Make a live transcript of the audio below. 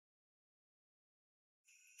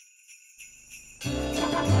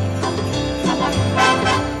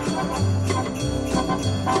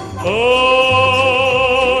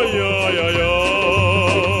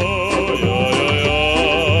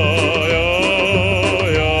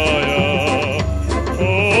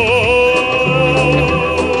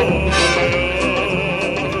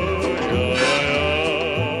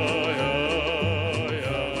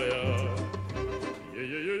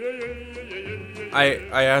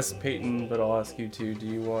asked Peyton, but I'll ask you too. Do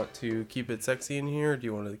you want to keep it sexy in here, or do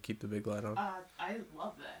you want to keep the big light on? I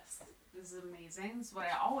love this. This is amazing. This is what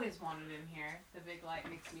I always wanted in here. The big light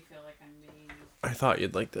makes me feel like I'm being I thought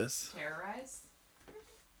you'd like this. terrorized.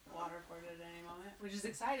 Waterboarded at any moment, which is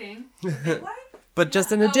exciting. The big light? But just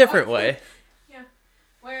Yeah. in a Oh, different okay. way. Yeah.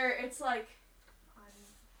 Where it's like, I'm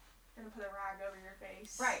gonna put a rag over your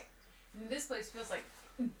face. Right. And this place feels like,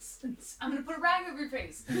 I'm gonna put a rag over your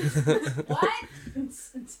face. What? I'm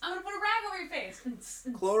gonna put a rag over your face.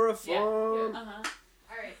 Chloroform. Uh-huh.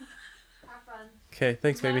 Alright. Have fun. Okay,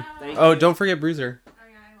 thanks, baby. Thank Oh, you. don't forget Bruiser. Oh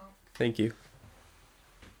yeah, I will. Thank you.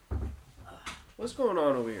 What's going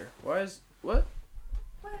on over here? Why is what?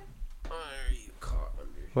 What? Why are you caught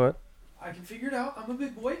under? What? I can figure it out. I'm a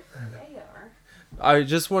big boy. They are. I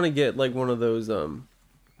just want to get like one of those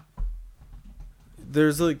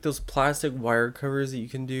there's like those plastic wire covers that you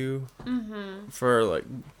can do for like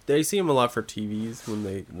they see them a lot for TVs when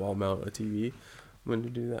they wall mount a TV. I'm going to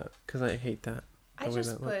do that cuz I hate that. I way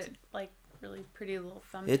just that put looks. like really pretty little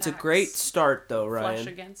thumbtacks. It's a great start though, flush Ryan.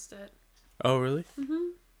 against it. Oh, really?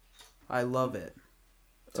 I love it.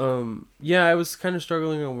 Yeah, I was kind of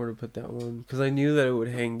struggling on where to put that one cuz I knew that it would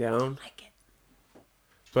hang down, Like it.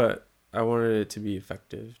 but I wanted it to be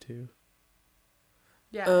effective too.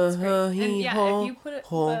 Yeah, it's great. Uh-huh, And yeah, hee-haw, if you put it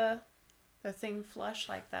haw. the thing flush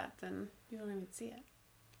like that, then you don't even see it.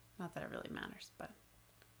 Not that it really matters, but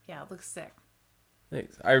yeah, it looks sick.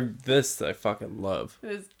 Thanks. I fucking love. It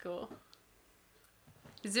was cool.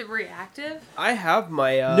 Is it reactive? I have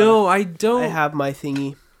my No, I don't. I have my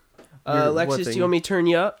thingy. Your what Alexis, do thingy? you want me to turn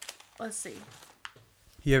you up? Let's see.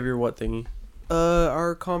 You have your what thingy?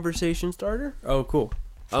 Our conversation starter. Oh, cool.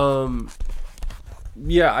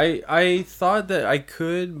 Yeah, I thought that I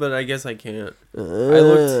could, but I guess I can't. I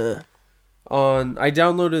looked I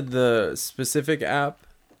downloaded the specific app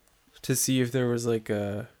to see if there was like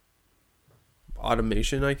a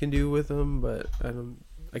automation I can do with them, but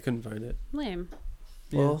I couldn't find it. Lame.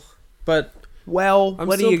 Well, But well, I'm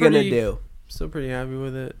what are still you gonna pretty- do? still pretty happy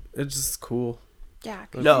with it. It's just cool. Yeah.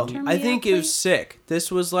 No, turn I me think up, it was please? sick.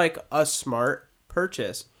 This was like a smart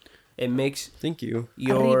purchase. It makes Thank you.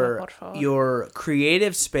 Arriba, por favor. your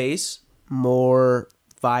creative space more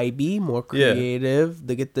vibey, more Yeah. creative.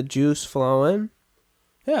 To get the juice flowing.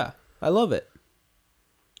 Yeah, I love it.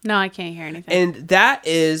 No, I can't hear anything. And that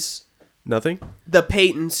is Nothing? the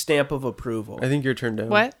Peyton stamp of approval. I think you're turned down.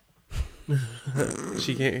 What?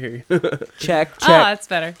 She can't hear you. Check, Oh, check. that's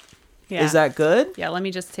better. Yeah. Is that good? Yeah, let me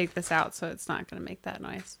just take this out so it's not going to make that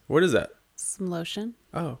noise. What is that? Some lotion.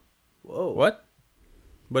 Oh. Whoa. What?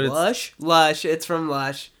 But it's Lush? Lush. It's from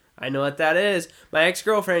Lush. I know what that is. My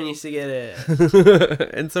ex-girlfriend used to get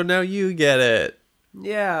it. and so now you get it.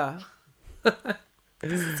 Yeah.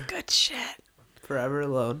 It's good shit. Forever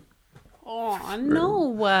alone. Oh,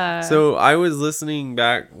 no. So I was listening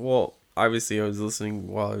back. Well, obviously I was listening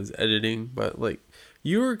while I was editing, but like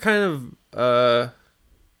you were kind of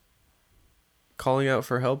calling out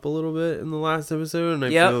for help a little bit in the last episode, and I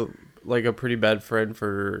Yep. feel like a pretty bad friend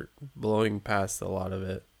for blowing past a lot of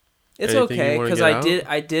it. It's Anything you okay wanna because get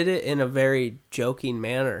out? I did it in a very joking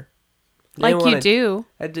manner. I like didn't you wanna- do.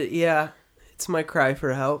 I did. Yeah. It's my cry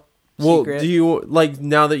for help. Well, Secret. do you like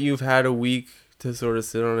now that you've had a week to sort of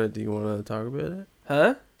sit on it? Do you want to talk about it?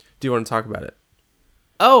 Huh? Do you want to talk about it?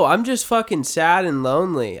 Oh, I'm just fucking sad and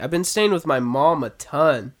lonely. I've been staying with my mom a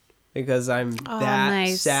ton because I'm Oh, that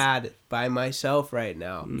nice. sad by myself right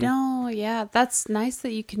now. No, yeah. That's nice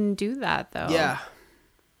that you can do that, though. Yeah.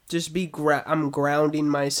 Just I'm grounding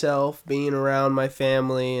myself, being around my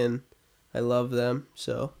family, and I love them.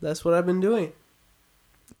 So that's what I've been doing.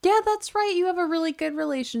 Yeah, that's right. You have a really good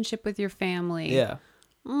relationship with your family. Yeah.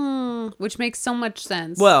 Which makes so much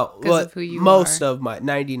sense. Well, 'cause of who you most are. of my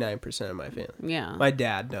 99% of my family. Yeah. My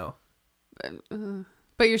dad, no.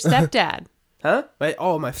 But your stepdad. Huh? My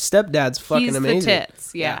stepdad's fucking He's amazing. the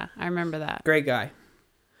tits. Yeah, I remember that. Great guy.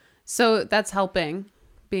 So that's helping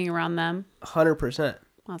being around them. 100%.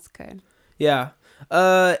 That's good. Yeah.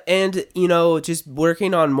 And just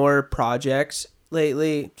working on more projects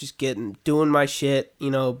lately, just doing my shit,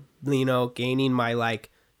 gaining my like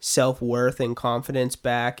self-worth and confidence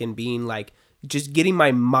back, and being like just getting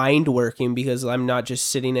my mind working because I'm not just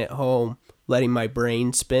sitting at home letting my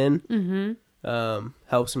brain spin.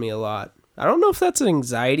 Helps me a lot. I don't know if that's an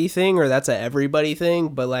anxiety thing or that's a everybody thing,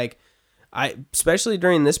 but like especially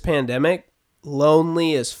during this pandemic,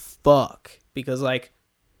 lonely as fuck because like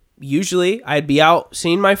usually I'd be out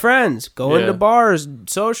seeing my friends, going to bars,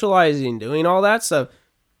 socializing, doing all that stuff.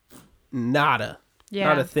 Not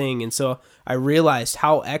a thing. And so I realized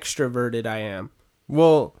how extroverted I am.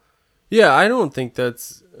 Well, yeah, I don't think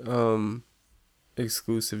that's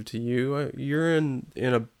exclusive to you. You're in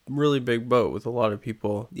a really big boat with a lot of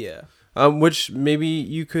people. Yeah. Which maybe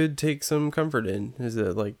you could take some comfort in. Is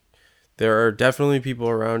that like there are definitely people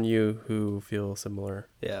around you who feel similar.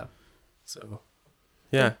 Yeah. So,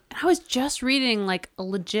 yeah. I was just reading like a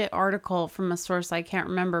legit article from a source I can't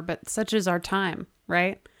remember, but such is our time,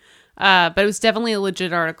 right? But it was definitely a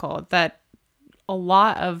legit article that a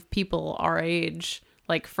lot of people our age,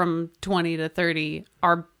 like from 20 to 30,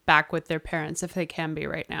 are back with their parents if they can be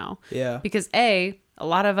right now. Yeah. Because A, a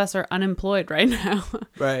lot of us are unemployed right now.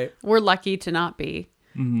 Right. We're lucky to not be.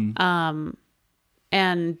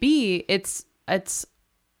 And B, it's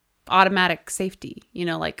automatic safety. You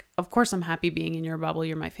know, like, of course I'm happy being in your bubble.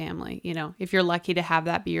 You're my family. You know, if you're lucky to have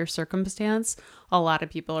that be your circumstance, a lot of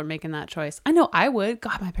people are making that choice. I know I would.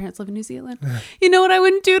 God, my parents live in New Zealand. You know what I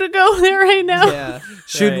wouldn't do to go there right now? Yeah.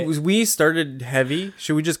 Should we started heavy?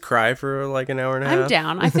 Should we just cry for like an hour and a half? I'm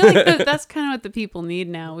down. I feel like that's kind of what the people need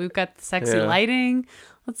now. We've got the sexy Yeah. lighting.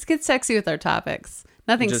 Let's get sexy with our topics.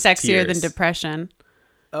 Nothing Just sexier than tears. depression.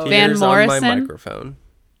 Oh, Van Tears on Morrison? my microphone.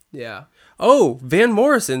 yeah. Oh, Van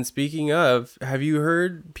Morrison. Speaking of, have you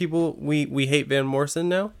heard people? We hate Van Morrison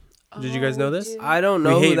now. Did you guys know this? I don't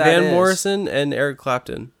know We who hate that Van is. Morrison and Eric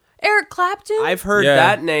Clapton. Eric Clapton? I've heard Yeah.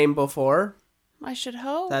 that name before. I should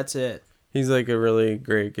hope. That's it. He's like a really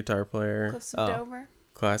great guitar player, Close to Oh. Dover.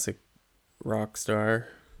 classic rock star.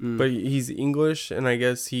 Mm. But he's English, and I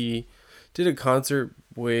guess he did a concert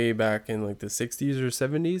way back in like the 60s or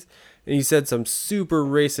 70s, and he said some super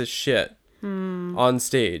racist shit on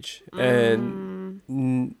stage. And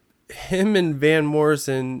him and Van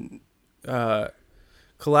Morrison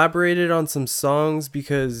collaborated on some songs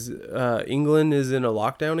because England is in a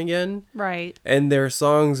lockdown again, Right. and their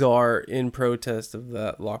songs are in protest of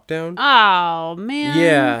that lockdown. Oh, man.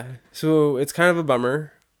 Yeah, so it's kind of a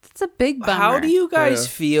bummer. It's a big bummer. How do you guys Yeah.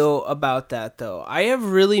 feel about that though? I have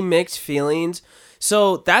really mixed feelings.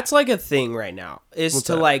 So that's like a thing right now is What's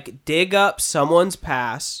to that? like dig up someone's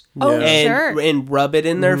past Oh, Yeah. and sure. and rub it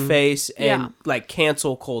in their face and Yeah. like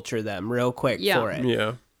cancel culture them real quick Yeah. for it.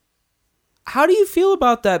 Yeah. How do you feel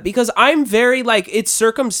about that? Because I'm very like it's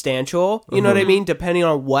circumstantial, you know what I mean, depending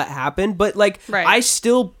on what happened, but like Right. I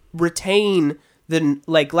still retain the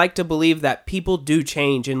like to believe that people do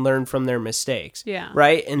change and learn from their mistakes. Yeah.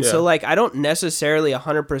 Right? And so Yeah. like I don't necessarily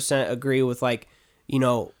 100% agree with like, you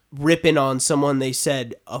know, ripping on someone they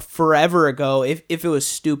said forever ago if it was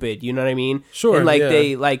stupid, you know what I mean? Sure, And like yeah.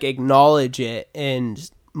 they like acknowledge it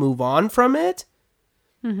and move on from it.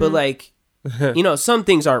 But like you know, some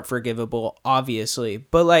things aren't forgivable, obviously.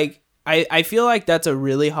 But like I feel like that's a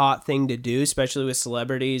really hot thing to do, especially with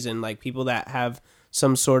celebrities and like people that have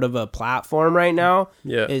some sort of a platform right now.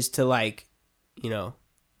 Yeah. Is to like, you know,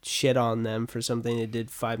 shit on them for something they did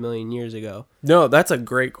 5 million years ago. No, that's a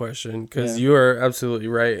great question because Yeah. you are absolutely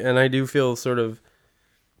right. And I do feel sort of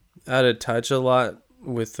out of touch a lot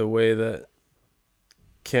with the way that,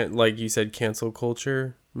 like you said, cancel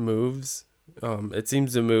culture moves. It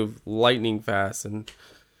seems to move lightning fast, and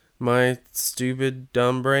my stupid,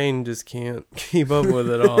 dumb brain just can't keep up with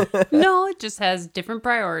it all. No, it just has different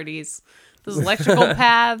priorities. Those electrical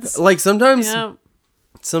paths. Like sometimes, You know,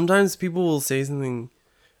 sometimes people will say something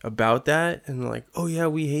about that, and like, "Oh yeah,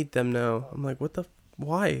 we hate them now." I'm like, "What the?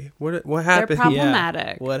 Why? What they're happened?"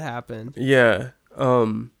 problematic. What happened? Yeah.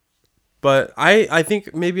 But I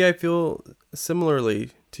think maybe I feel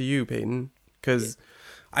similarly to you, Peyton, because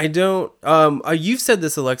I don't. You've said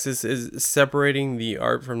this, Alexis, is separating the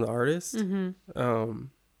art from the artist.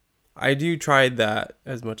 I do try that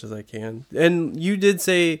as much as I can, and you did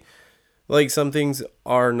say like some things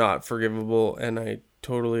are not forgivable, and I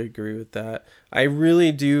totally agree with that. I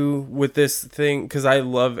really do with this thing because I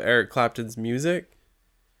love Eric Clapton's music.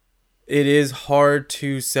 It is hard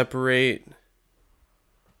to separate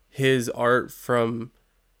his art from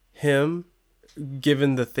him,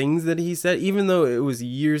 given the things that he said, even though it was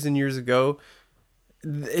years and years ago.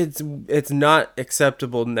 It's not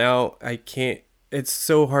acceptable now. It's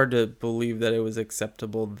so hard to believe that it was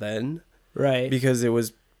acceptable then Right. because it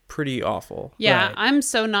was pretty awful. Yeah, Right. I'm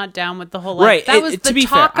so not down with the whole like Right. that was the to be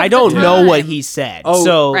fair, talk of I the don't know what time. he said. Oh,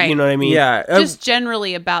 so, right. you know what I mean? Yeah. Just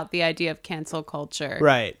generally about the idea of cancel culture.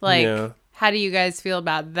 Right. Like Yeah. how do you guys feel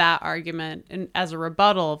about that argument and as a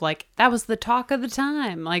rebuttal of like that was the talk of the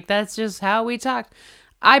time? Like that's just how we talked.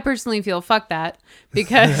 I personally feel fuck that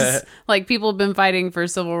because like people have been fighting for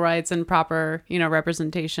civil rights and proper, you know,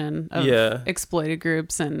 representation of Yeah. exploited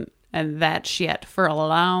groups and that shit for a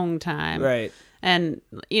long time. Right. And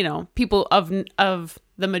you know, people of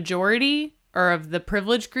the majority or of the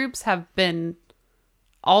privileged groups have been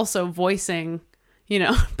also voicing,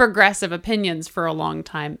 progressive opinions for a long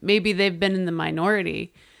time. Maybe they've been in the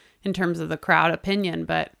minority in terms of the crowd opinion,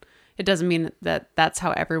 but it doesn't mean that that's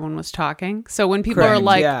how everyone was talking. So when people are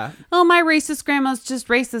like, oh, my racist grandma's just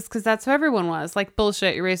racist because that's how everyone was. Like,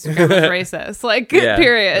 bullshit, your racist grandma's racist. Like,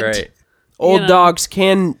 period. Right. Old dogs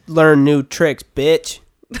can learn new tricks, bitch.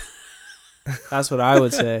 That's what I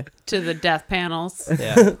would say. To the death panels.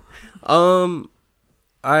 Yeah.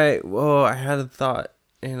 I had a thought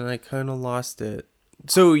and I kind of lost it.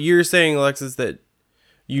 So you're saying, Alexis, that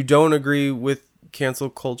you don't agree with cancel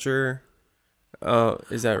culture?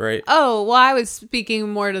 Is that right? Oh, well, I was speaking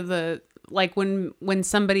more to the, like, when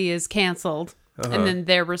somebody is canceled and then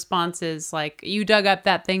their response is like, you dug up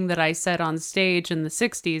that thing that I said on stage in the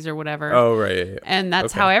 60s or whatever. Oh, right. Yeah. And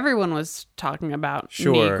that's how everyone was talking about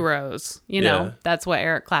Negroes. That's what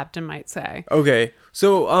Eric Clapton might say. Okay.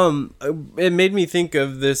 So it made me think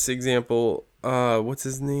of this example. What's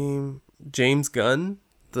his name? James Gunn,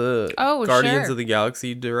 the Guardians of the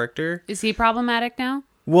Galaxy director. Is he problematic now?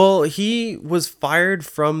 Well, he was fired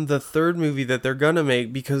from the third movie that they're gonna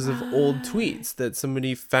make because of old tweets that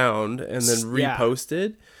somebody found and then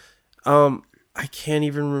reposted. I can't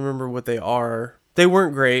even remember what they are. They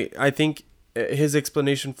weren't great. I think his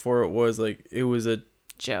explanation for it was like it was a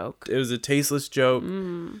joke. It was a tasteless joke.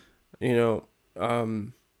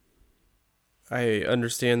 I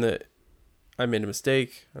understand that I made a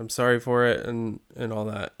mistake. I'm sorry for it and all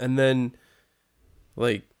that. And then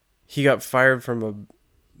like he got fired from a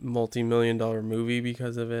multi-million-dollar movie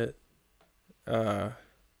because of it. I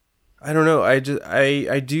don't know.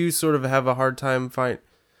 I do sort of have a hard time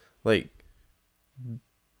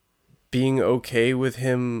being okay with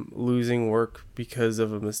him losing work because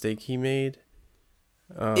of a mistake he made.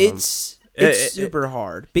 It's super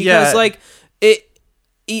hard because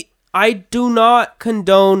I do not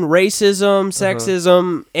condone racism,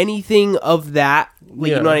 sexism, anything of that.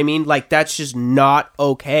 You know what I mean? Like, that's just not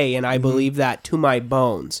okay, and I believe that to my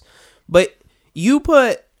bones. But you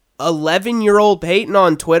put 11-year-old Peyton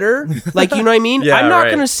on Twitter, like, you know what I mean? I'm not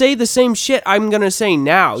going to say the same shit I'm going to say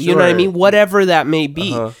now. You know what I mean? Whatever that may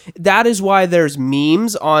be. That is why there's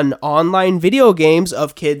memes on online video games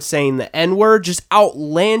of kids saying the N-word, just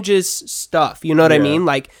outlandish stuff. You know what I mean?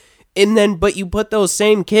 Like, but you put those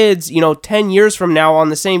same kids, 10 years from now on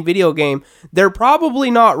the same video game, they're probably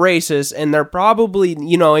not racist and they're probably,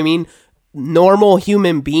 normal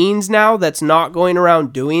human beings now that's not going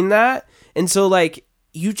around doing that. And so like,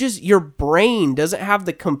 your brain doesn't have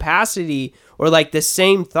the capacity or like the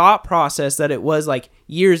same thought process that it was like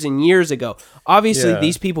years and years ago. Obviously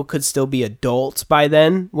these people could still be adults by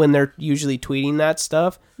then when they're usually tweeting that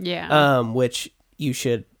stuff. Yeah. Which you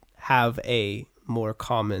should have a more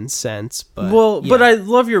common sense, but but I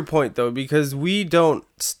love your point though, because we don't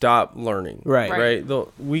stop learning, right?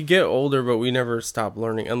 We get older, but we never stop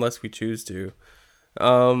learning unless we choose to.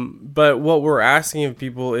 But what we're asking of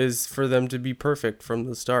people is for them to be perfect from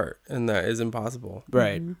the start, and that is impossible,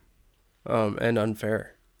 right? And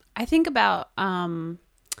unfair. I think about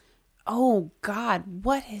oh God,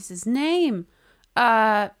 what is his name?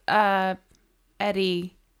 Eddie.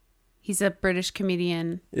 He's a British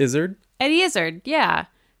comedian. Izzard? Eddie Izzard, yeah.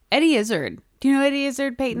 Eddie Izzard. Do you know Eddie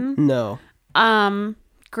Izzard, Peyton? No.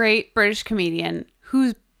 Great British comedian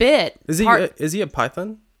whose bit is he a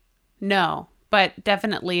Python? No, but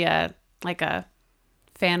definitely a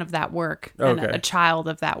fan of that work and a child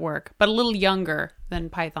of that work, but a little younger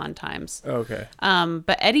than Python times. Okay.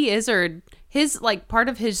 But Eddie Izzard, his part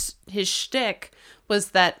of his shtick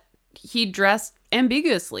was that he dressed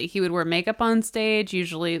ambiguously. He would wear makeup on stage,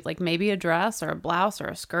 usually like maybe a dress or a blouse or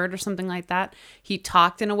a skirt or something like that. He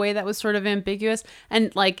talked in a way that was sort of ambiguous,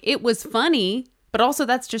 and like it was funny, but also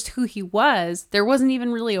that's just who he was. There wasn't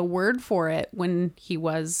even really a word for it when he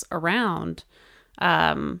was around.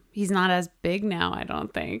 He's not as big now, I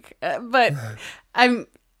don't think. But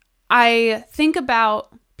I think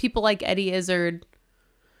about people like Eddie Izzard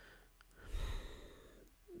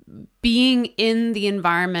being in the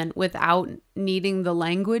environment without needing the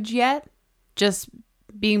language yet, just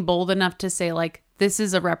being bold enough to say like, this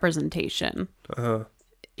is a representation.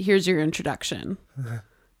 Here's your introduction.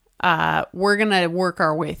 We're going to work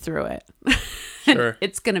our way through it. Sure.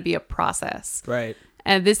 It's going to be a process. Right.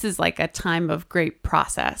 And this is like a time of great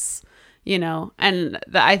process, and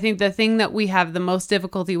I think the thing that we have the most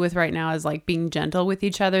difficulty with right now is like being gentle with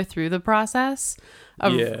each other through the process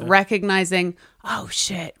of recognizing, oh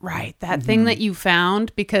shit, right, that thing that you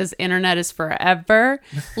found, because internet is forever.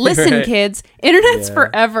 Listen, kids, internet's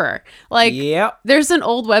forever. Like, there's an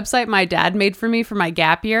old website my dad made for me for my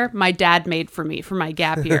gap year. My dad made for me for my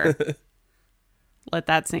gap year. Let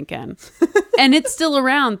that sink in. And it's still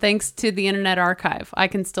around thanks to the Internet Archive. I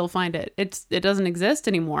can still find it. It doesn't exist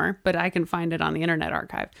anymore, but I can find it on the Internet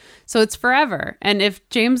Archive. So it's forever. And if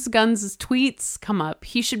James Gunn's tweets come up,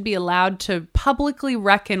 he should be allowed to publicly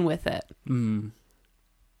reckon with it.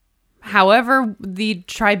 However, the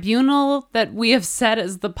tribunal that we have set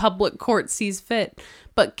as the public court sees fit.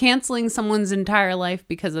 But canceling someone's entire life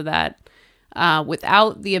because of that,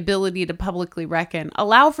 without the ability to publicly reckon,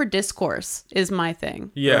 allow for discourse is my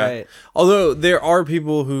thing. Yeah. Right. Although there are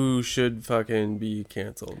people who should fucking be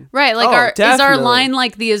canceled. Right, like Oh, is our definitely. line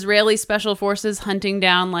like the Israeli special forces hunting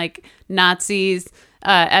down like Nazis,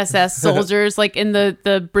 SS soldiers like in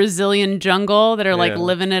the Brazilian jungle that are like Yeah.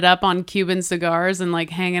 living it up on Cuban cigars and like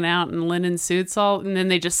hanging out in linen suits and then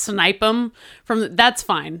they just snipe them from that's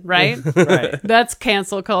fine, right? Right. That's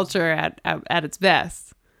cancel culture at its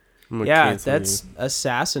best. I'm gonna Yeah, cancel that's you.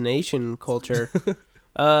 assassination culture.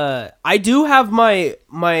 I do have my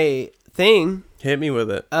thing. Hit me with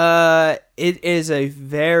it. It is a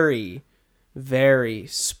very, very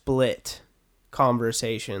split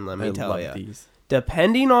conversation, let me I tell love you. these.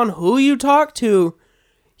 Depending on who you talk to,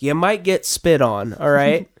 you might get spit on, all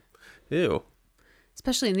right? Ew.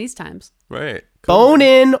 Especially in these times. Right. Bone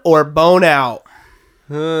in or bone out.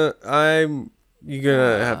 You're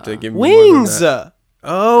gonna have to give me Wings. more than that.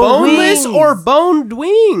 Oh, Boneless wings. or boned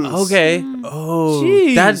wings. Okay. Oh,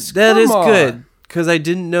 Jeez, that is come good. on. Because I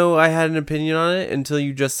didn't know I had an opinion on it until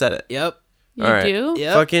you just said it. Yep. You All right. do?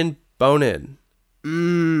 Yep. Fucking bone in.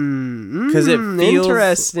 Because it feels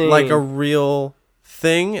interesting. like a real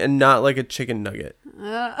thing and not like a chicken nugget.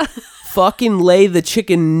 Fucking lay the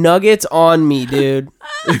chicken nuggets on me, dude.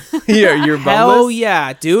 Yeah, you're Hell boneless?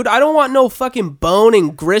 yeah, dude. I don't want no fucking bone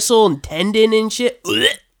and gristle and tendon and shit.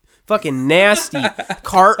 Fucking nasty.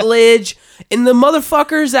 Cartilage. And the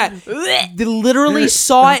motherfuckers that they literally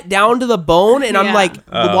saw it down to the bone, and I'm Yeah. like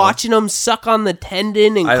watching them suck on the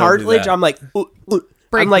tendon and I don't do cartilage. that. I'm like,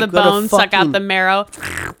 Break I'm like, the gonna bone, suck out fucking- the marrow.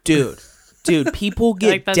 dude, people get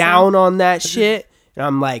like that down on that shit, and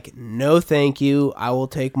I'm like, no, thank you. I will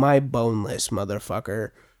take my boneless,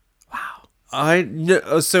 motherfucker.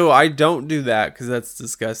 So I don't do that because that's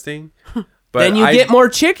disgusting. But Then you get more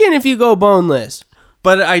chicken if you go boneless.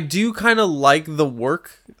 But I do kind of like the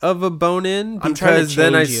work of a bone in I'm trying to because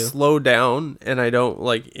then I change you. slow down and I don't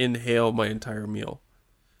like inhale my entire meal.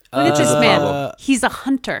 Look at this man. problem. He's a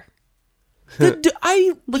hunter. You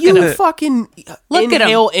at him. fucking Look at him.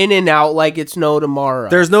 inhale in and out like it's no tomorrow.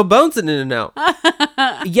 There's no bones in and out.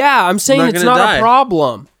 Yeah, I'm saying I'm not it's gonna not die. a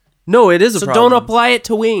problem. No, it is a So problem. don't apply it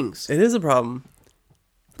to wings. It is a problem.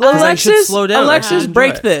 I should Alexis, slow down. I Alexis, should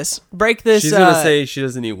break enjoy it. this. Break this. She's gonna say she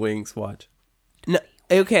doesn't eat wings. Watch. no,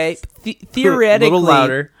 okay. A Theoretically, little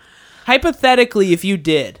louder. hypothetically, if you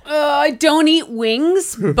did, I don't eat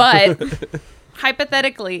wings, but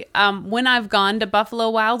hypothetically, when I've gone to Buffalo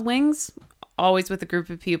Wild Wings, always with a group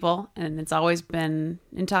of people, and it's always been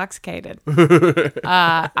intoxicated,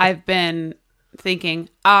 I've been thinking,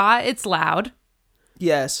 it's loud.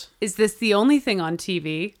 yes. Is this the only thing on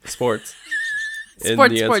TV? Sports. And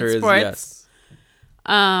Sports, the sports, answer is sports.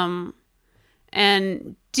 yes.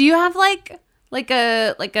 And do you have like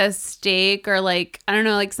a steak or like I don't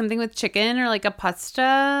know, like something with chicken or like a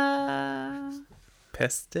pasta?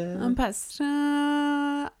 Pesto.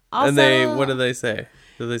 Pasta. And they, Also- what do they say?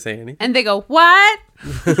 Do they say anything? And they go, what?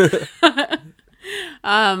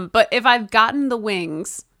 But if I've gotten the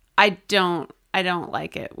wings, I don't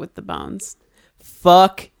like it with the bones.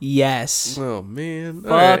 Fuck yes. Oh man.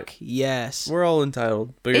 Fuck All right. yes. We're all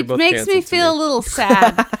entitled, but you're It both makes me canceled to feel a little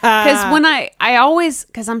sad because when I always,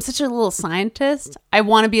 because I'm such a little scientist, I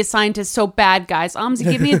want to be a scientist so bad, guys.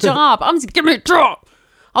 Give me a job. Give me a job.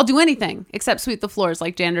 I'll do anything except sweep the floors,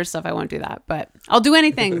 like janitor stuff. I won't do that, but I'll do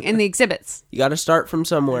anything in the exhibits. You got to start from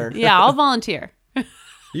somewhere. Yeah, I'll volunteer.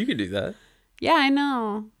 You could do that. Yeah, I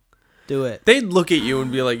know. Do it. They'd look at you and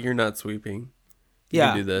be like, "You're not sweeping. You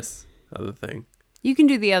Yeah. can do this other thing." You can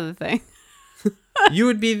do the other thing. You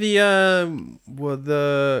would be you'd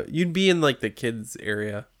be in like the kids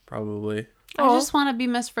area probably. I just want to be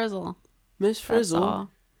Miss Frizzle. Miss That's Frizzle,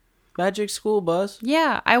 all. Magic School Bus.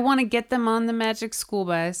 Yeah, I want to get them on the Magic School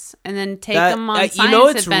Bus and then take That- them on you science know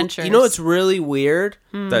it's adventures. you know it's really weird.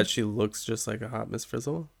 That she looks just like a hot Miss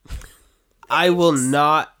Frizzle. I will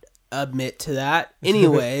not admit to that.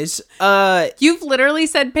 Anyways, You've literally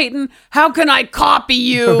said, Peyton, how can I copy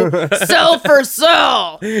you? Cell for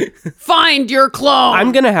cell. Find your clone.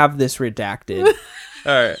 I'm gonna have this redacted.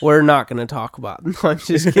 All right. We're not gonna talk about. No, I'm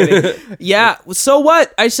just kidding. Yeah. So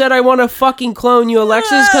what? I said I want to fucking clone you,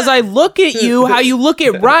 Alexis, because I look at you how you look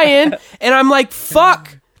at Ryan, and I'm like,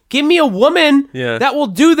 fuck. Give me a woman Yeah. that will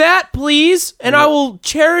do that, please, and I will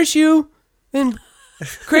cherish you and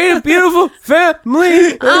create a beautiful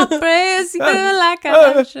family. I'll praise you like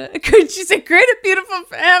I should. Could you say, create a beautiful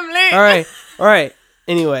family? All right.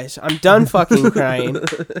 Anyways, I'm done fucking crying.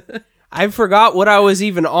 I forgot what I was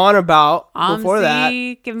even on about before that.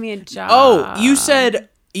 Give me a job. Oh, you said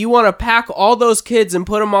you want to pack all those kids and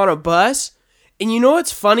put them on a bus? And you know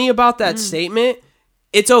what's funny about that statement?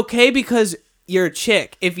 It's okay because you're a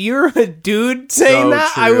chick. If you're a dude saying So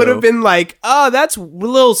that, I true. would have been like, oh, that's a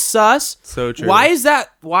little sus. So true. Why is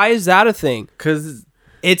that a thing? Because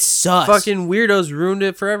It's sus. fucking weirdos ruined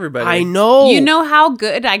it for everybody. I know. You know how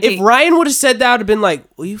good I get. If Ryan would have said that, I'd have been like,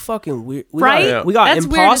 well, you fucking weird. Right? We got That's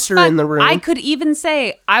weird as imposter fuck. in the room. I could even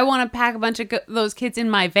say, I want to pack a bunch of those kids in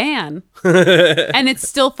my van, and it's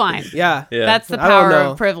still fine. yeah. Yeah. That's the I don't power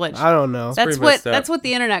know. of privilege. I don't know. That's pretty messed what up. that's what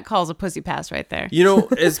the internet calls a pussy pass right there. You know,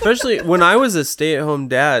 especially when I was a stay-at-home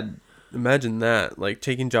dad, imagine that, like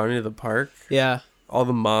taking Johnny to the park, Yeah. all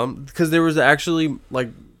the mom, because there was actually like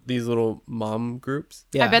these little mom groups.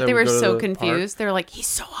 Yeah. I bet that they would were go to so the confused. They were like, "He's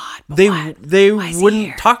so hot." But They what? they Why is he wouldn't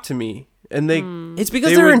here? talk to me, and they It's because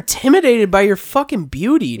They they were would- intimidated by your fucking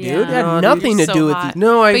beauty, dude. Yeah. It had No, dude, nothing to So do with hot. you.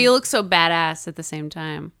 no, I. But you look so badass at the same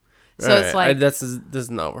time. So Alright, it's like, this is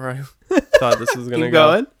not where I thought this was gonna Keep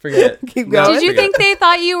go. going. Forget it. Keep No, going. did you forget think it. they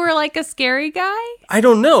thought you were like a scary guy? I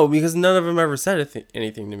don't know because none of them ever said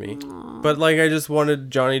anything to me. But like, I just wanted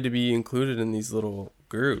Johnny to be included in these little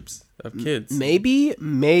groups of kids.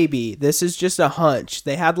 Maybe this is just a hunch.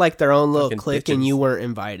 They had like their own little Fucking clique, and bitches. you weren't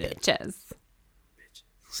invited. Bitches.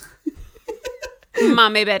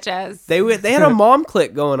 Mommy bitches. They had a mom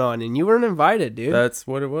clique going on, and you weren't invited, dude. That's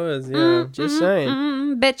what it was. Yeah. Just saying.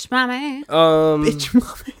 Bitch mommy. Bitch,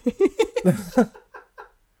 mommy.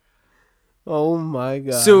 Oh my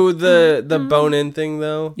god. So the bone in thing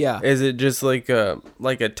though, Yeah. is it just like a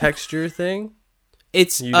texture thing?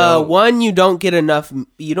 it's You don't- one, you don't get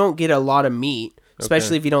a lot of meat,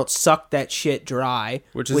 especially if you don't suck that shit dry,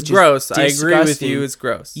 Which is gross. I agree with disgusting. you. It's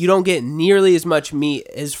gross. You don't get nearly as much meat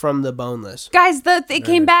as from the boneless. Guys, it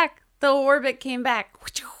came back. The orbit came back.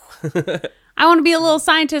 I want to be a little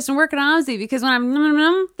scientist and work at Ozzy because when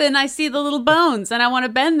I'm then I see the little bones and I want to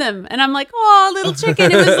bend them and I'm like, oh, little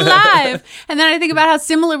chicken, it was alive. And then I think about how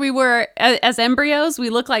similar we were as embryos.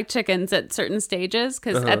 We look like chickens at certain stages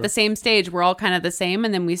because at the same stage we're all kind of the same,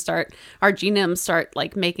 and then our genomes start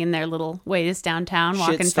like making their little ways downtown,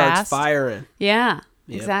 walking Shit starts fast. firing. Yeah,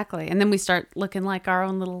 exactly. And then we start looking like our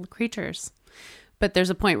own little creatures. But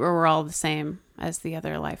there's a point where we're all the same as the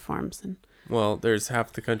other life forms. And Well, there's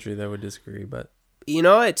half the country that would disagree, but You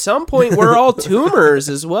know, at some point we're all tumors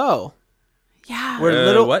as well. yeah, We're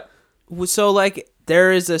little. what? So like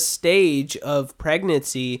there is a stage of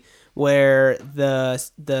pregnancy where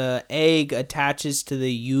the egg attaches to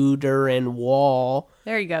the uterine wall,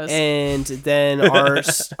 there he goes. and then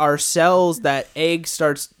our cells, that egg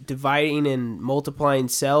starts dividing and multiplying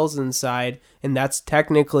cells inside, and that's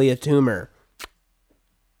technically a tumor.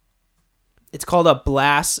 It's called a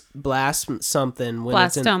blast something when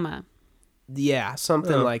it's in, Blastoma. yeah,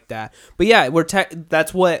 something like that. But yeah,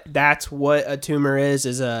 that's what a tumor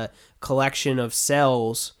is a collection of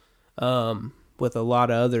cells with a lot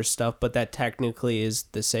of other stuff, but that technically is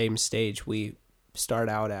the same stage we start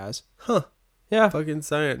out as. Huh. Yeah, Fucking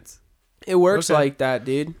science. it works Okay. like that,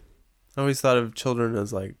 dude. I always thought of children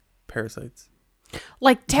as like parasites.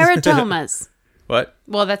 Like teratomas. What?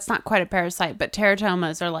 Well, that's not quite a parasite, but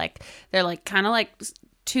teratomas are they're like kind of like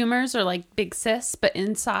tumors or like big cysts, but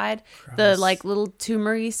inside the like little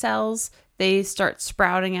tumory cells, they start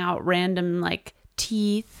sprouting out random like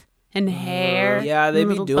teeth and hair. yeah, they and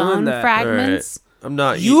be little doing bone that. fragments. I'm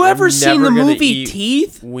not. You I'm ever seen never the gonna movie eat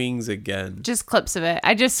Teeth? Wings again. Just clips of it.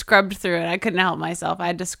 I just scrubbed through it. I couldn't help myself. I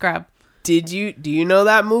had to scrub. Do you know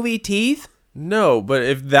that movie Teeth? No, but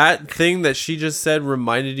if that thing that she just said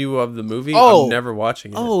reminded you of the movie, Oh. I'm never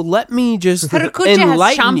watching it. Oh, let me just Karakucha has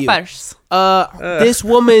enlighten you. chompers. This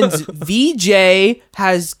woman's VJ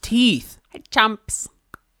has teeth. Chomps.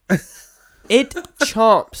 It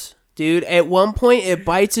chomps, dude. At one point, it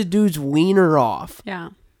bites a dude's wiener off. Yeah.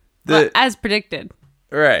 The- Well, as predicted.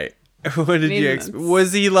 Right. What did you mean, expect?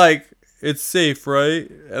 Was he like, it's safe, right?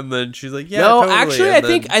 And then she's like, yeah, No, totally. actually,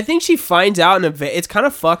 And I think she finds out in it's kind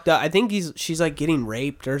of fucked up. I think she's like getting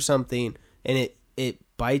raped or something, and it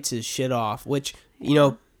bites his shit off. Which, you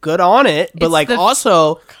know, good on it, but It's like the-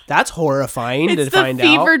 also that's horrifying to It's the find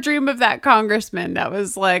fever out. dream of that congressman that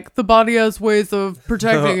was like, the body has ways of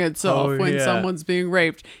protecting itself Oh, when yeah. someone's being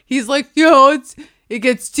raped. He's like, it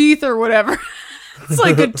gets teeth or whatever. It's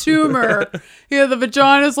like a tumor. Yeah, the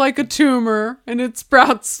vagina's like a tumor, and it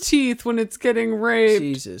sprouts teeth when it's getting raped.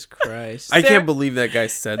 Jesus Christ. I can't believe that guy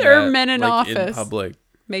said that. there are men in in office. public.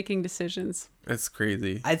 Making decisions. That's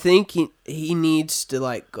crazy. I think he needs to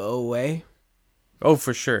like go away. Oh,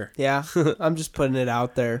 for sure. Yeah, I'm just putting it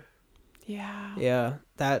out there. Yeah. Yeah,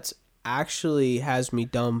 that's actually has me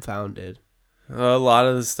dumbfounded. A lot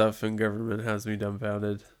of the stuff in government has me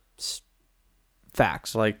dumbfounded.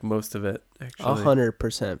 Facts. Like most of it, actually.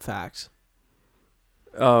 100% facts.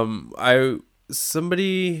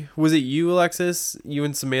 Somebody, was it you, Alexis? You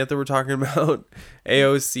and Samantha were talking about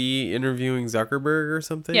AOC interviewing Zuckerberg or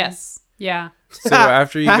something? Yes. Yeah. So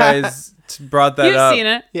after you guys brought that You've up, seen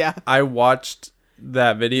it. Yeah. I watched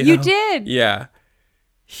that video. You did. Yeah.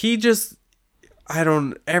 He just,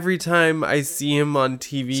 every time I see him on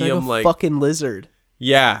TV, It's like I'm a like, fucking lizard.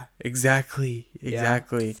 yeah, exactly.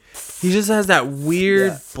 Exactly. He just has that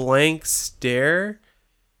weird blank stare.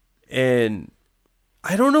 And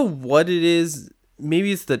I don't know what it is.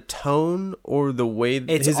 Maybe it's the tone or the way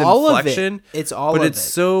It's his all inflection. of it. It's all but of it's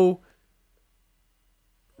it. so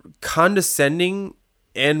condescending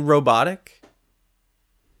and robotic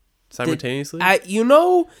simultaneously. You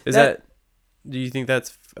know, Is that? Do you think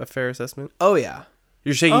that's a fair assessment? Oh yeah.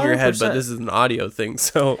 You're shaking your head, 100%. but this is an audio thing,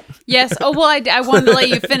 so Yes. Oh, well, I wanted to let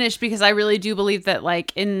you finish because I really do believe that,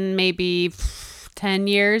 like, in maybe 10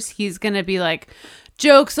 years, he's going to be like,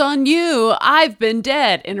 joke's on you. I've been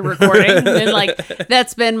dead in a recording. And, like,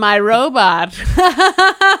 that's been my robot.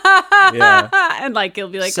 yeah. And, like, he'll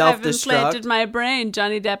be like, I've Self-destruct. implanted my brain.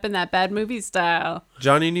 Johnny Depp in that bad movie style.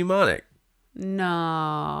 Johnny Mnemonic.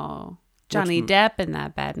 No. Johnny Depp in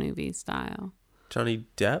that bad movie style. Johnny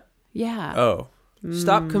Depp? Yeah. Oh.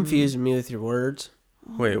 Stop confusing me with your words.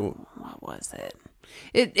 Wait. What was it?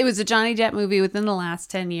 It was a Johnny Depp movie within the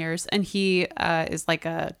last 10 years, and he is like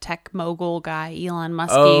a tech mogul guy, Elon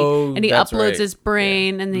Musk, and he that's uploads right. his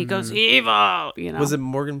brain, and then he goes evil. You know, Was it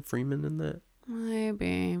Morgan Freeman in that?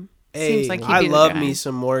 maybe? Hey, Seems like he'd I be the love guy. me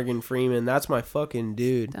some Morgan Freeman. That's my fucking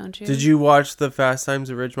dude. Don't you? Did you watch the Fast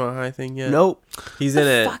Times at Ridgemont High thing yet? Nope. He's in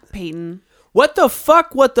it. Fuck Peyton. What the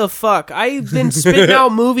fuck? What the fuck? I've been spitting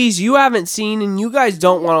out movies you haven't seen, and you guys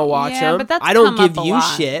don't want to watch Yeah, them. but that's I don't come up give a you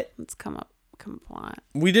lot. shit. It's come up a lot.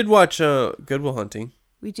 We did watch Good Will Hunting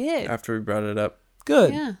We did. after we brought it up.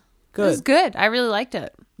 Good. Yeah. It Good. was good. I really liked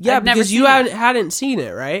it. Yeah, I've never because you seen it. hadn't seen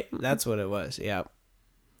it, right? That's what it was. Yeah.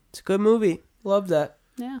 It's a good movie. Love that.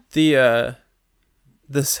 Yeah.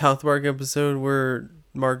 The South Park episode where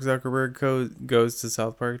Mark Zuckerberg goes to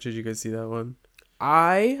South Park. Did you guys see that one?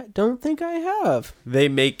 I don't think I have. They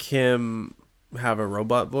make him have a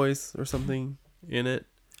robot voice or something in it.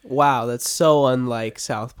 Wow, that's so unlike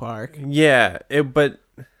South Park. Yeah, but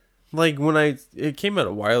like it came out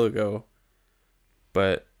a while ago,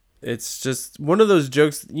 but it's just one of those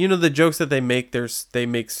jokes. You know, the jokes that they make, they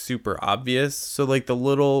make super obvious. So like the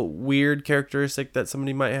little weird characteristic that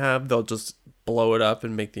somebody might have, they'll just blow it up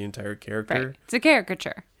and make the entire character. Right. It's a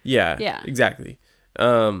caricature. Yeah. Yeah. Exactly.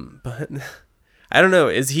 But I don't know.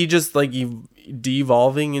 Is he just like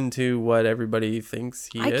devolving into what everybody thinks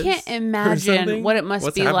he is? I can't or imagine something? what it must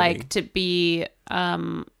What's be happening? like to be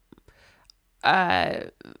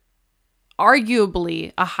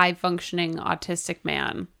arguably a high functioning autistic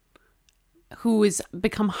man who has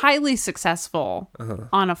become highly successful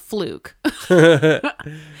on a fluke.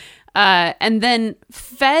 And then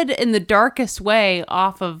fed in the darkest way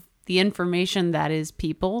off of the information that is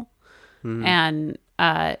people, and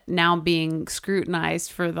now being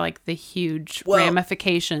scrutinized for like the huge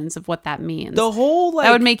ramifications of what that means. The whole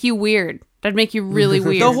that would make you weird. That'd make you really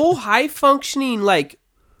weird. the whole high functioning like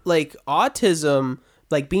autism,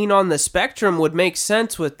 like being on the spectrum would make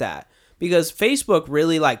sense with that, because Facebook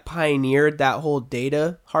really like pioneered that whole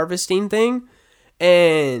data harvesting thing.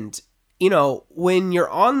 And you know, when you're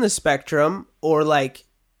on the spectrum or like,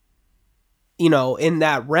 you know, in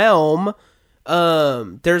that realm,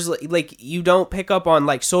 there's like you don't pick up on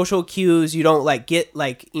like social cues, you don't like get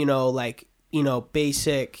like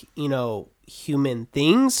basic human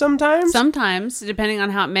things sometimes depending on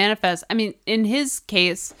how it manifests. I mean, in his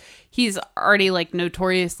case, he's already like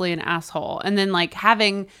notoriously an asshole, and then like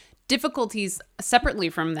having difficulties separately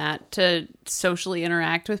from that to socially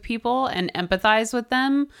interact with people and empathize with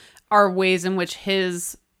them are ways in which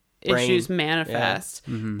his issues manifest.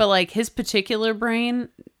 Yeah. But like his particular brain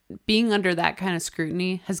being under that kind of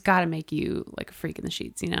scrutiny has got to make you like a freak in the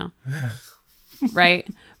sheets, you know? Right?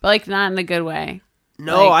 But like not in a good way.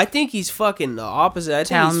 No, Like, I think he's fucking the opposite. I think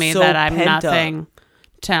tell he's me so that I'm pent nothing. Up.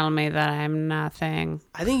 Tell me that I'm nothing.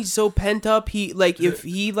 I think he's so pent up. He like if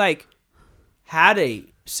he like had a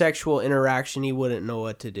sexual interaction, he wouldn't know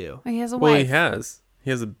what to do. He has a Well, wife he has. He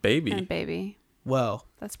has a baby. and a baby. Well,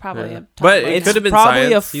 That's probably Yeah. a But toddler. it it's could have been probably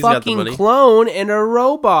science. a He's got the fucking money. clone and a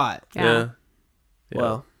robot. Yeah.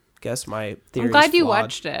 Well, guess my theory. I'm glad you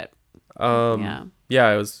watched it. Yeah.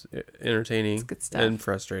 Yeah. It was entertaining It's good stuff. and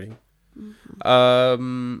frustrating. Oh,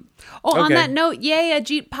 on Okay. that note, yay,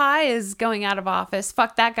 Ajit Pai is going out of office.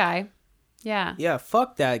 Fuck that guy. Yeah. Yeah,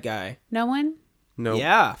 fuck that guy. No one? No.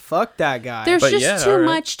 Yeah, fuck that guy. There's But just yeah, too alright.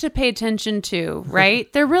 much to pay attention to,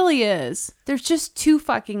 right? There really is. There's just too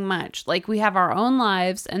fucking much. Like, we have our own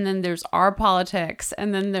lives, and then there's our politics,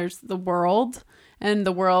 and then there's the world and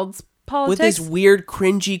the world's With politics. his weird,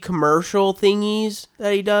 cringy commercial thingies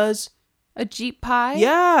that he does. Ajit Pai?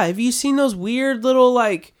 Yeah, have you seen those weird little,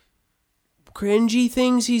 like, cringy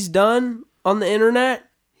things he's done on the internet?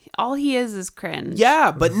 All he is cringe.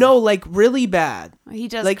 Yeah, but no, like, really bad. He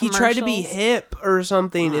does Like, he tried to be commercials. hip or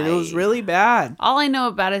something, and it was really bad. All I know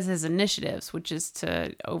about is his initiatives, which is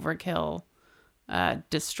to overkill,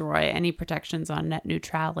 destroy any protections on net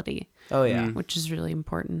neutrality, Oh, yeah. which is really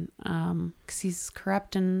important because he's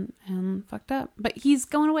corrupt and fucked up. But he's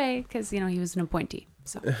going away because, he was an appointee.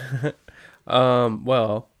 So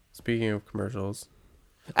Well, speaking of commercials,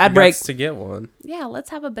 Ad I break. got to get one. yeah, let's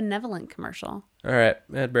have a benevolent commercial. All right,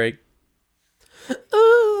 ad break. I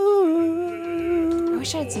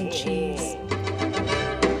wish I had some cheese.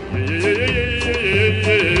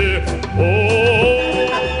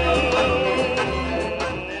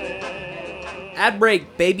 Ad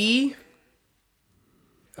break, baby.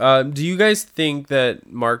 Do you guys think that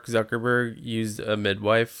Mark Zuckerberg used a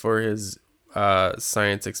midwife for his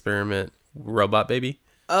science experiment robot baby?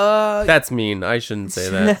 That's mean. I shouldn't say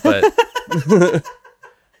that, but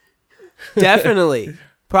Definitely.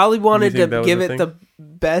 Probably wanted think that to was give a it thing? the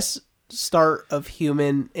best start of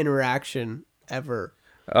human interaction ever.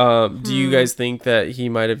 do you guys think that he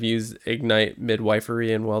might have used Ignite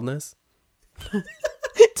midwifery and wellness?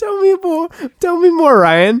 Tell me more,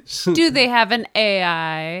 Ryan. Do they have an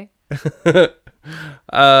AI?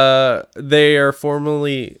 They are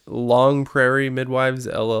formerly Long Prairie Midwives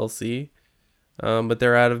LLC, but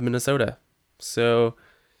they're out of Minnesota. So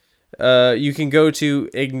you can go to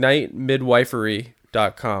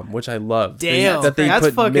igniteMidwifery.com, which I love. Damn, that they that's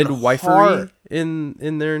put fucking midwifery hard.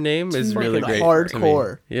 in their name is fucking really great.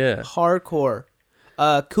 hardcore. To me. Yeah. Hardcore.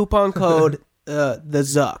 Coupon code the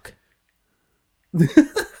Zuck.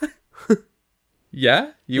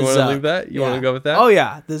 Yeah? You The want to Zuck. leave that? You want Yeah. to go with that? Oh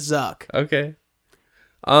yeah, the Zuck. Okay.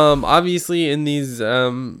 Obviously in these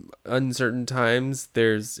uncertain times,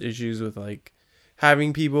 there's issues with like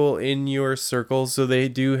having people in your circle, so they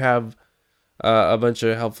do have a bunch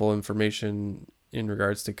of helpful information in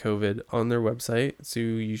regards to COVID on their website, so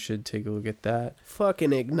you should take a look at that.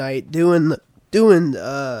 Fucking Ignite doing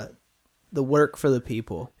the work for the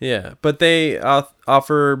people. Yeah, but they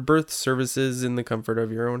offer birth services in the comfort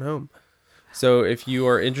of your own home. So if you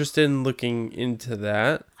are interested in looking into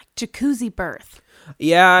that, Jacuzzi birth.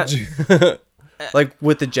 Yeah, like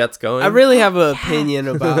with the jets going, I really have an opinion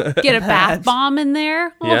about Get a bath bomb in there.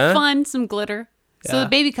 A little Yeah. fun, some glitter. So Yeah. the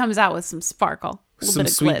baby comes out with some sparkle. A little some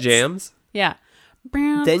bit of sweet glitz. jams. Yeah.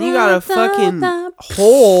 Then you got a fucking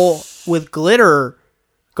hole with glitter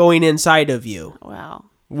going inside of you. Wow.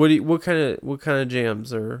 What kind of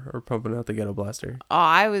jams are pumping out the Ghetto Blaster? Oh,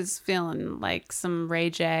 I was feeling like some Ray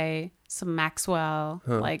J, some Maxwell,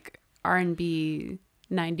 like R&B,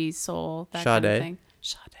 90s soul, that kind of Sade. thing.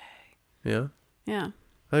 Sade. Yeah, Yeah.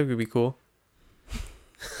 I think it'd be cool.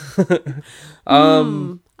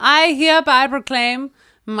 I hereby proclaim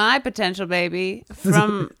my potential baby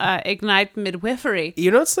from Ignite Midwifery.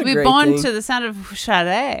 You know what's the We great born thing? to the sound of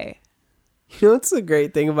Sade. You know what's the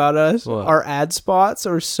great thing about us? What? Our ad spots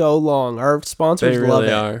are so long. Our sponsors They love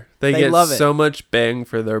really it. are. They They get love it. so much bang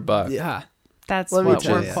for their buck. Yeah. That's Let me what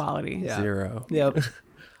tell we're ya. quality. Yeah. 0. Yep.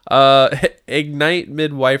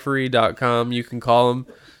 IgniteMidwifery.com. You can call them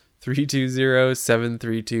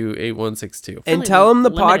 320-732-8162. And Really tell them the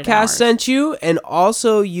limited podcast hours. sent you, and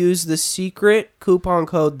also use the secret coupon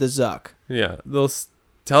code the Zuck. Yeah, they'll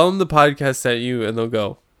tell them the podcast sent you, and they'll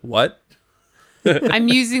go, "What?" I'm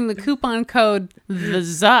using the coupon code the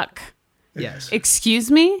Zuck. Yes. Excuse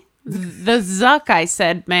me? The Zuck, I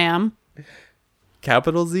said, ma'am.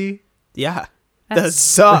 Capital Z. Yeah. The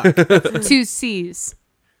That's- Zuck. 2 C's.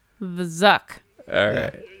 The Zuck. All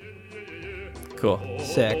right. Cool.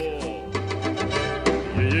 Sick.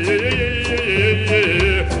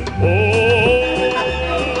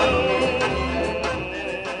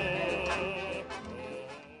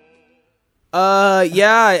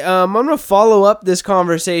 I'm gonna follow up this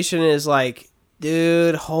conversation is like,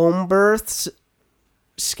 dude, home births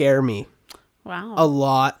scare me. Wow. a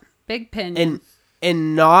lot, Big pinion.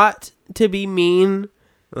 and not to be mean,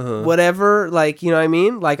 Uh-huh. whatever. Like, you know what I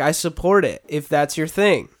mean? Like, I support it if that's your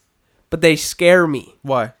thing, but they scare me.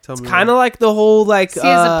 Why? Tell me. Kind of like the whole like. He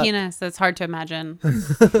has a penis. That's hard to imagine.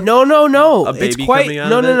 No. A It's baby quite coming out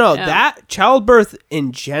no. of it? Yeah. That childbirth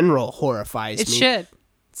in general horrifies It me. should.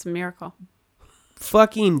 It's a miracle.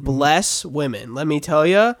 Fucking bless women, let me tell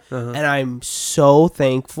you. And I'm so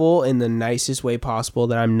thankful in the nicest way possible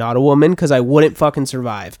that I'm not a woman, because I wouldn't fucking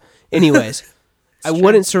survive. Anyways, I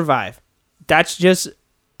wouldn't survive. That's just,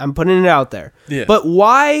 I'm putting it out there. Yeah. But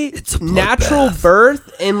why natural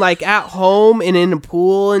birth and like at home and in a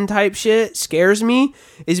pool and type shit scares me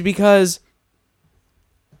is because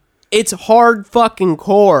it's hard fucking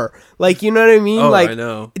core. Like, you know what I mean? Oh, like, I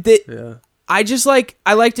know. Yeah. I just like,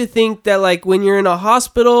 I like to think that like when you're in a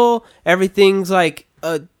hospital, everything's like,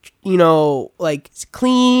 you know, like it's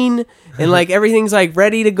clean and like everything's like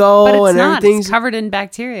ready to go But it's and not. everything's. It's covered in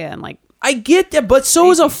bacteria and like I get that, but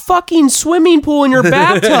so is a fucking swimming pool in your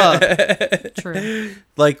bathtub. true.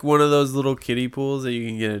 Like one of those little kiddie pools that you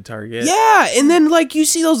can get at Target. Yeah, and then like you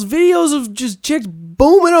see those videos of just chicks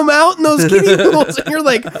booming them out in those kiddie pools, and you're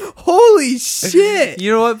like, holy shit!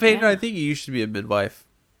 You know what, Peyton? I think you should be a midwife.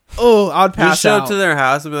 Oh, I'd pass Just show out. up to their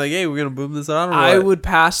house and be like, "Hey, we're gonna boom this out." Or I what? would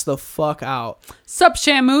pass the fuck out. Sup,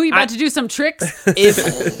 Shamu? You about to do some tricks?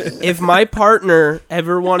 If my partner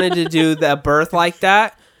ever wanted to do that birth like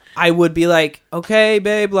that, I would be like, okay,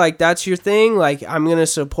 babe, like that's your thing. Like I'm going to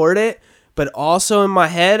support it. But also in my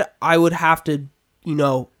head, I would have to, you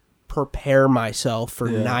know, prepare myself for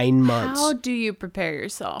 9 months. How do you prepare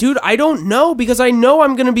yourself? Dude, I don't know, because I know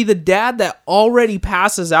I'm going to be the dad that already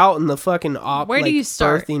passes out in the fucking Where do you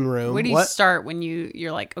start? birthing room. Where do you What? start when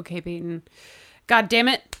you're like, okay, Peyton, God damn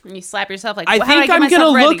it, and you slap yourself like, I how do think get I'm myself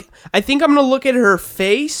gonna ready? look. I think I'm gonna look at her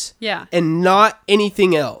face, Yeah. and not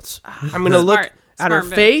anything else. I'm gonna look Smart. at her Smart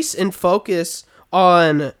move. face and focus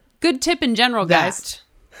on Good tip in general, guys.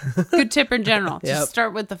 that. Good tip in general. Yep. Just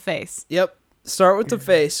start with the face. Yep. Start with the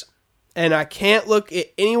face, and I can't look at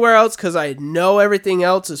anywhere else because I know everything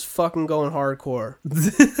else is fucking going hardcore.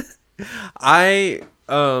 I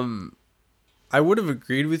would have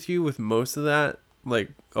agreed with you with most of that like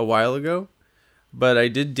a while ago, but I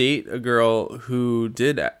did date a girl who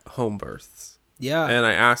did home births, Yeah. and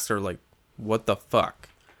I asked her like, "What the fuck?"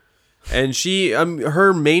 And she,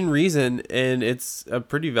 her main reason, and it's a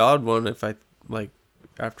pretty valid one, if I like,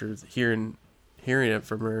 after hearing it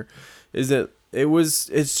from her, is that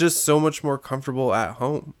it's just so much more comfortable at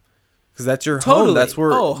home, because that's your home. That's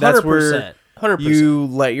where 100%. 100%. you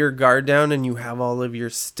let your guard down and you have all of your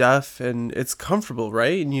stuff, and it's comfortable,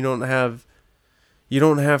 right? And you don't have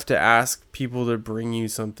to ask people to bring you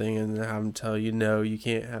something and have them tell you no, you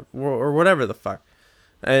can't have, or whatever the fuck.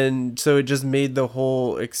 And so it just made the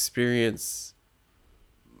whole experience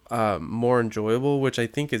more enjoyable, which I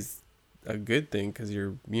think is a good thing, because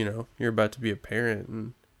you're about to be a parent.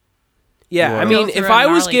 And Yeah, I Go mean, through if a I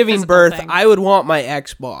was gnarly giving physical birth, thing. I would want my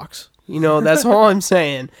Xbox. You know, that's all I'm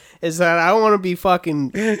saying. Is that I want to be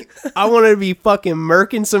fucking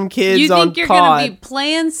murking some kids You on think you're COD. gonna be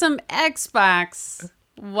playing some Xbox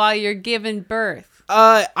while you're giving birth?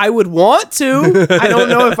 I would want to. I don't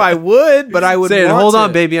know if I would, but I would saying, want "Hold to.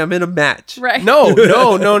 on, baby, I'm in a match." Right. No.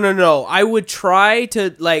 I would try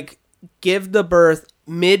to like give the birth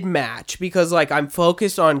mid-match, because like I'm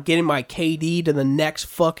focused on getting my KD to the next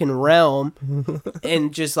fucking realm,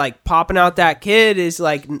 and just like popping out that kid is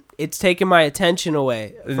like, it's taking my attention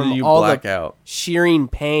away And from then you all black the out. shearing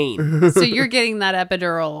pain, So you're getting that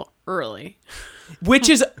epidural early. which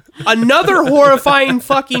is another horrifying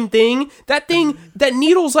fucking thing. That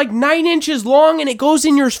needle's like 9 inches long and it goes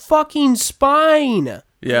in your fucking spine.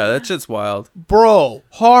 Yeah, that shit's wild. Bro,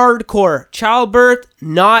 hardcore. Childbirth,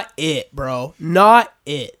 not it, bro. Not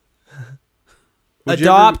it. Would you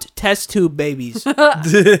Adopt test tube babies.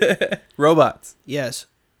 Robots. Yes.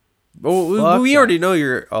 Well, Fuck we that. already know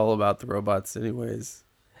you're all about the robots, anyways.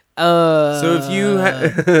 So So if you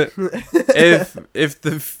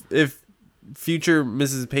if future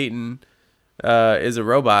Mrs. Peyton is a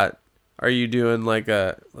robot, are you doing like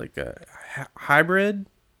a hybrid,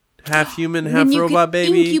 half human, half Then you robot could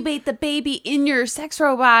baby? incubate the baby in your sex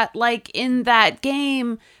robot, like in that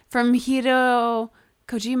game from Hideo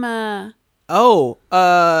Kojima,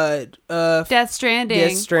 Death Stranding.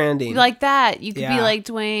 Death Stranding. Like that. You could be Yeah. like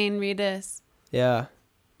Dwayne Reedus, yeah.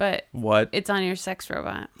 but What? it's on your sex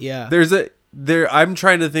robot. Yeah. I'm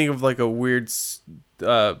trying to think of like a weird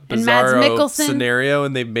Mads bizarro Mikkelsen? scenario,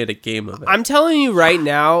 and they've made a game of it. I'm telling you right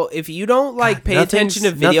now, if you don't like pay attention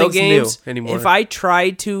to video nothing's new games anymore. if I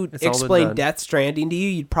tried to It's all been explain done. Death Stranding to you,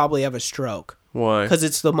 you'd probably have a stroke. Why? Because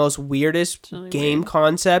it's the most weirdest really game weird.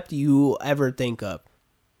 concept you ever think of.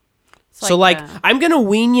 It's So, like, the- I'm going to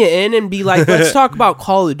wean you in and be like, let's talk about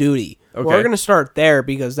Call of Duty. Okay. We're going to start there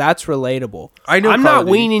because that's relatable. I know I'm Call not of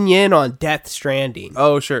Duty. weaning you in on Death Stranding.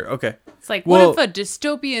 Oh, sure. Okay. it's like, well- what if a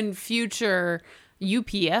dystopian future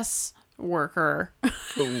UPS worker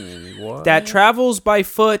What? That travels by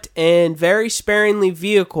foot and very sparingly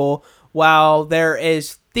vehicle, while there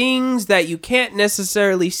is things that you can't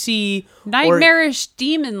necessarily see. nightmarish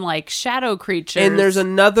demon like shadow creatures, And there's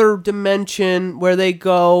another dimension where they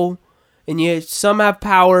go, and some have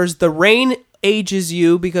powers. The rain ages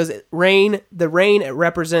you because the rain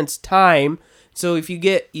represents time. So if you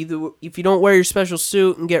don't wear your special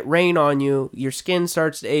suit and get rain on you, your skin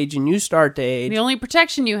starts to age and you start to age. the only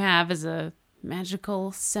protection you have is a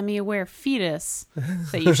magical semi-aware fetus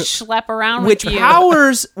that you schlep around Which with you.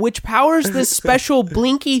 powers this special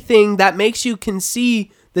blinky thing that makes you can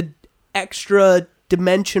see the extra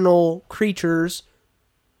dimensional creatures.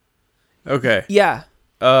 Okay. Yeah.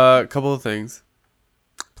 A couple of things.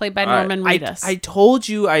 Played by Alright, Norman Reedus. I told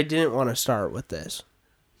you I didn't want to start with this.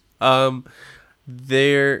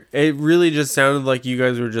 It really just sounded like you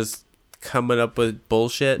guys were just coming up with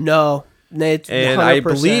bullshit. No. It's And I 100%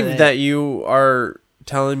 believe it. that you are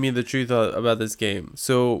telling me the truth about this game.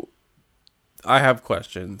 So I have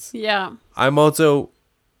questions. yeah. I'm also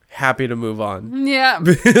happy to move on Yeah.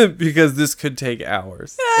 because this could take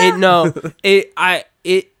hours.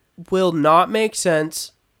 It will not make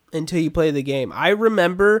sense until you play the game. I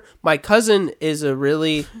remember my cousin is a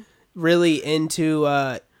really into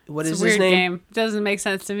what It's is a his weird name? game. Doesn't make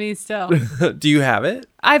sense to me still. Do you have it?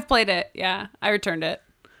 I've played it. Yeah. I returned it.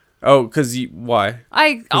 Oh, why?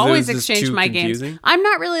 I always it was just exchange too my confusing? games. I'm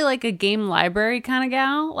not really like a game library kind of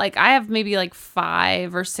gal. Like I have maybe like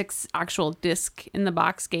 5 or 6 actual disc in the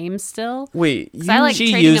box games still. Wait, 'Cause I like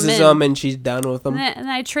She trading uses them in. them and she's done with them. And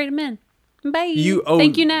I trade them in. Bye. you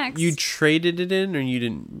Thank you next. You traded it in, or you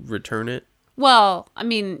didn't return it? Well, I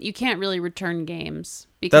mean, you can't really return games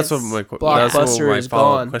because That's what my Blockbuster is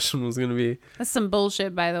follow-up gone. question was gonna be. that's some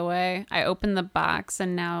bullshit, by the way. I opened the box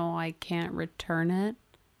and now I can't return it.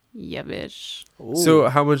 Yeah, bitch. So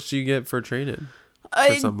how much do you get for trading?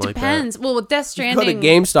 It something like that. depends. Well, with Death Go to Stranding,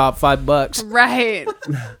 GameStop, $5. right?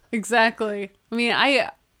 Exactly. I mean,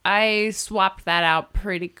 I swapped that out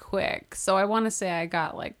pretty quick, so I want to say I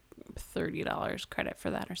got like $30 credit for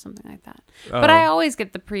that or something like that. But I always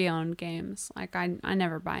get the pre-owned games. Like I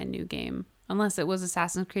never buy a new game unless it was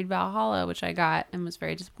Assassin's Creed Valhalla, which I got and was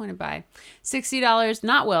very disappointed by. $60,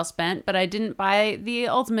 not well spent, but I didn't buy the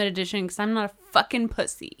Ultimate Edition because I'm not a fucking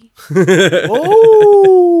pussy.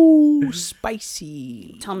 Oh,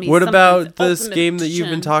 spicy. Tell me What about something's this Ultimate game that you've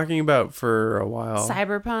been Edition. talking about for a while?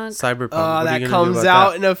 Cyberpunk. Cyberpunk. Oh, What are that you gonna do comes about out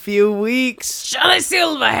that? in a few weeks. Johnny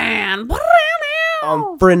Silverhand.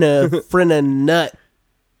 I'm frinna nut.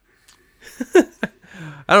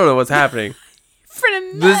 I don't know what's happening.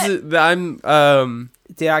 Friggin' This nut.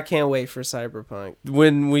 is Yeah, I can't wait for Cyberpunk.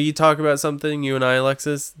 when we talk about something, you and I,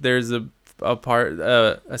 Alexis, there's a part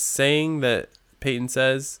a saying that Peyton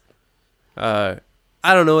says. I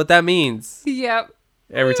don't know what that means Yep.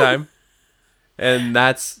 every time, and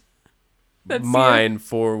that's That's mine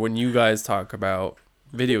for when you guys talk about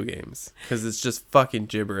video games because it's just fucking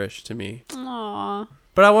gibberish to me. Aw.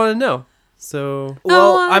 But I want to know. So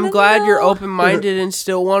Well, wanna I'm glad you're know. open-minded and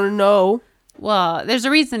still want to know. Well, there's a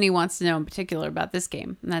reason he wants to know in particular about this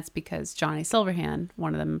game, and that's because Johnny Silverhand,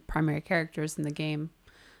 one of the primary characters in the game,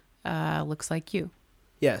 looks like you.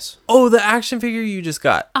 Yes. oh, the action figure you just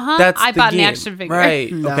got. Uh-huh, I the bought an game. action figure.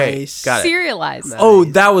 Right. Okay. Nice. Got it. Serialized. Oh,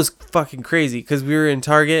 Nice. that was fucking crazy because we were in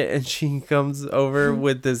Target and she comes over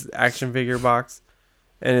with this action figure box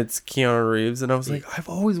and it's Keanu Reeves. And I was like, I've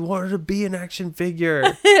always wanted to be an action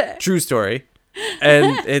figure. True story.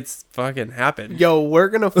 And it's fucking happened. Yo, we're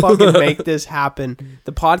going to fucking make this happen.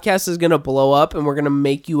 The podcast is going to blow up and we're going to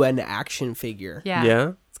make you an action figure. Yeah.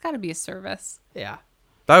 Yeah? It's got to be a service. Yeah.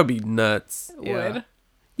 That would be nuts. It Yeah. would.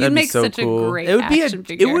 That'd You'd be make so such cool. a great It would be action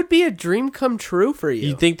figure. it would be a dream come true for you.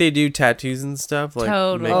 You think they do tattoos and stuff? Like,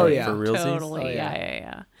 Totally. make Oh, it yeah. for realsies? Totally. Oh, yeah.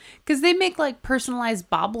 Yeah. Because they make like personalized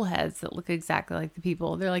bobbleheads that look exactly like the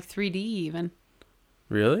people. They're like 3D even.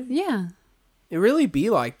 Really? Yeah. It really be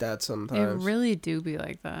like that They sometimes. really do be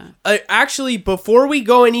like that. Actually, before we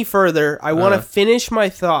go any further, I want to finish my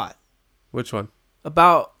thought Which one?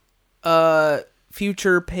 about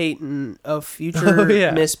future Peyton of future Oh,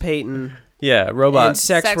 yeah. Miss Peyton Yeah, and robots.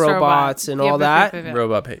 sex Sex robots robots. and Yep, all yep, that. yep, yep.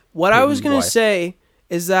 Robot pay. What I was Peyton's going wife. to say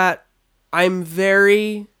is that I'm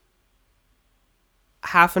very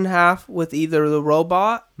half and half with either the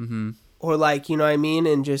robot or like, you know what I mean?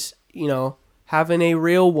 And just, you know, having a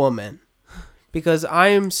real woman. because I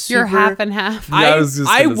am super. You're half and half. Yeah, I was just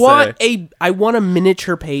I gonna want say. I want a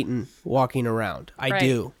miniature Peyton walking around. I Right.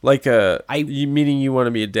 do. Like meaning you want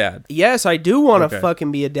to be a dad. Yes, I do want to Okay.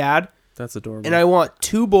 fucking be a dad, That's adorable. and I want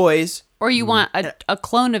 2 boys. Or you want a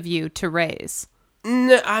clone of you to raise.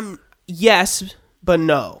 Yes, but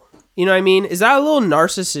no. You know what I mean? Is that a little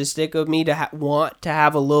narcissistic of me to want to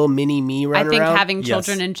have a little mini me I run think around? having Yes.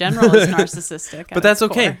 children in general is narcissistic. but that's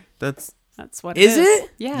okay. That's That's what Is it is. it?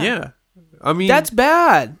 Yeah. yeah. I mean, That's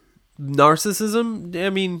bad. narcissism. I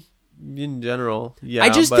mean, in general, yeah. I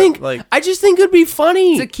just but, think like it'd be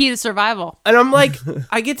funny. It's a key to survival. And I'm like,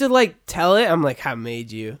 I get to like tell it. I'm like, I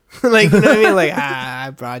made you. Like, you know what I mean? Like, I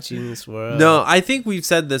brought you in this world. no. I think we've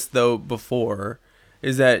said this though before,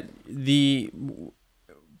 is that the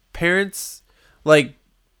parents, like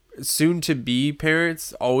soon to be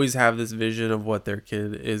parents, always have this vision of what their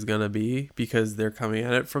kid is gonna be because they're coming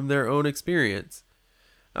at it from their own experience.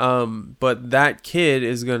 But that kid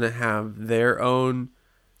is gonna have their own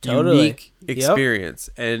Totally. unique Yep. experience,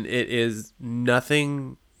 and it is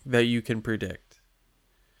nothing that you can predict.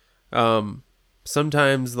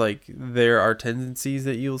 Sometimes like there are tendencies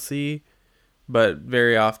that you'll see, but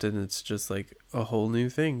very often it's just like a whole new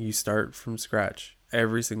thing. You start from scratch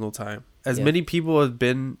every single time. As Yeah. many people have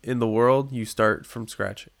been in the world, you start from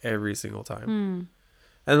scratch every single time.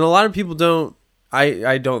 And a lot of people don't,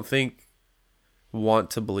 I don't think, want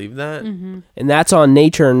to believe that. And that's on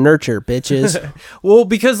nature and nurture, bitches. Well,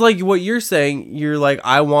 because like what you're saying, you're like,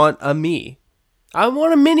 I want a me. I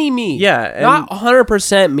want a mini me. Yeah, and- Not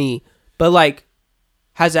 100% me, but like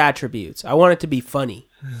has attributes. I want it to be funny.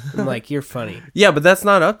 I'm like, you're funny. Yeah, but that's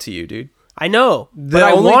not up to you, dude. I know, The but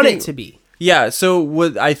I only want thing- it to be. Yeah, so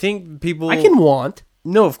what I think people... I can want.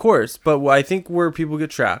 No, of course. But what I think where people get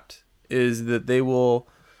trapped is that they will,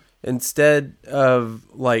 instead of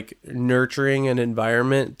like nurturing an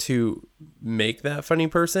environment to make that funny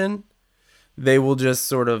person, they will just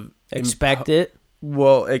sort of Expect it.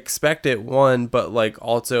 Well, expect it, one, but like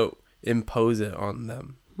also impose it on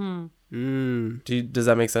them. Does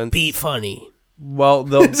that make sense? Be funny. Well,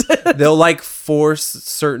 they'll like force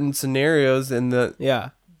certain scenarios in the Yeah.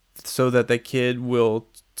 so that the kid will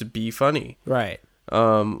to be funny. Right.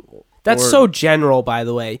 Or- That's so general, by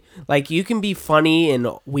the way. Like, you can be funny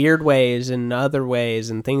in weird ways and other ways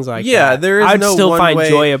and things like that. Yeah, there is I'd no still one find way-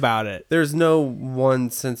 joy about it. There's no one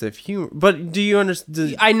sense of humor. But do you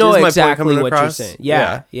understand? I know exactly what you're saying.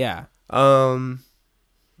 Yeah, yeah.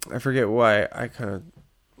 I forget why I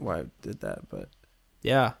did that, but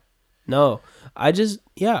Yeah. No. I just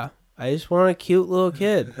want a cute little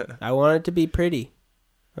kid. I want it to be pretty.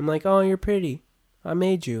 I'm like, oh, you're pretty. I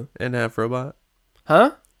made you. and half robot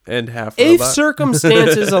Huh? and half If robot.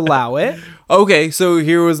 circumstances allow it. Okay, so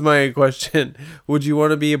here was my question: would you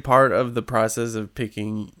want to be a part of the process of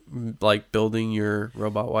picking, like, building your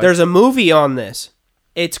robot wife? There's a movie on this.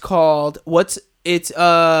 It's called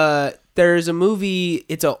there's a movie,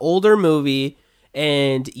 it's an older movie,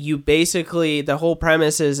 and you basically, the whole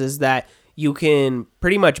premise is that you can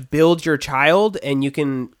pretty much build your child, and you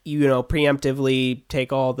can, preemptively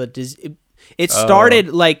take all the it started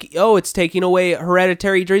like, it's taking away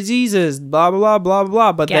hereditary diseases, blah blah blah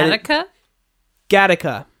blah blah, but Gattaca,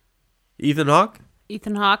 Gattaca. Ethan Hawke.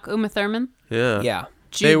 Ethan Hawke, Uma Thurman, Yeah. Yeah.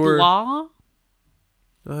 They Jude were- Law.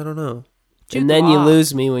 I don't know. Jude And then you Law.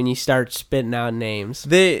 lose me when you start spitting out names.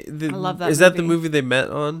 I love that Is that the movie. movie they met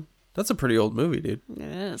on? That's a pretty old movie, dude. It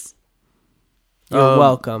is. You're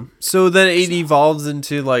welcome. So then it evolves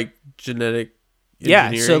into like genetic. Yeah,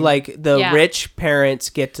 so engineering? like the Yeah. rich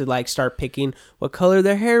parents get to like start picking what color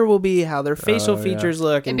their hair will be, how their facial features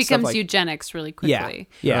look, It and becomes stuff like eugenics really Yeah, quickly.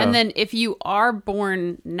 yeah. And then if you are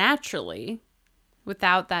born naturally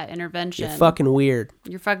without that intervention, You're fucking weird.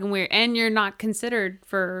 you're fucking weird. And you're not considered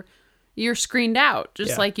for, you're screened out.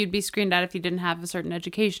 Just Yeah. like you'd be screened out if you didn't have a certain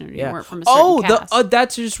education or you Yeah. weren't from a certain caste.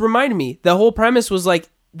 That just reminded me. The whole premise was like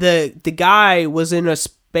the guy was in a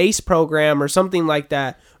space program or something like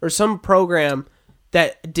that, or some program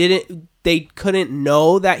that they couldn't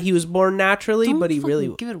know that he was born naturally, Don't but he fucking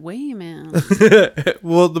really. give it away, man.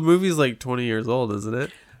 Well, the movie's like 20 years old, isn't it?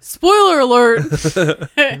 Spoiler alert.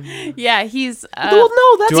 Yeah, he's Well,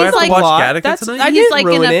 no, that's Do I have to like watch lot. Gattaca That's, tonight? I He's didn't like in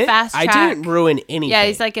ruin a it. fast I track. didn't ruin anything. Yeah,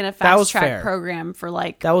 he's like in a That fast was track fair. program for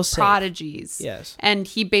like That was safe. prodigies. Yes. And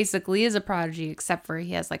he basically is a prodigy, except for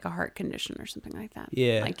he has like a heart condition or something like that.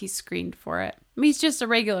 Yeah. Like he's screened for it. I mean, he's just a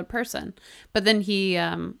regular person. But then he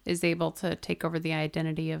is able to take over the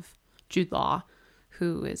identity of Jude Law,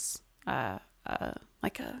 who is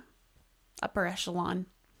like a upper echelon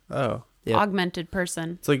Oh. Yep. augmented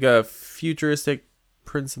person. It's like a futuristic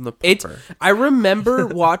Prince and the It's. Pauper. I remember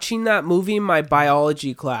watching that movie in my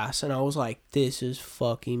biology class, and I was like, "This is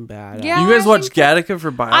fucking badass." Yeah. You guys I watched think Gattaca for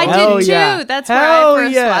I biology? Hell did too. yeah. That's Hell where I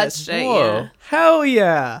first yes. watched it. Whoa. Yeah. Hell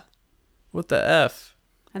yeah! What the F?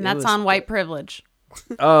 And It that's was on white privilege.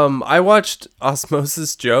 I watched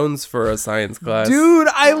Osmosis Jones for a science class. Dude,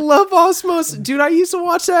 I love Osmos. Dude, I used to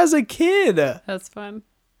watch that as a kid. That's fun.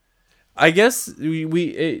 I guess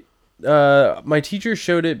my teacher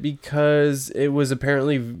showed it because it was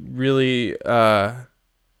apparently really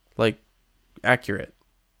like accurate.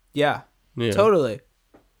 Yeah, Yeah. totally.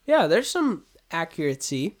 Yeah, there's some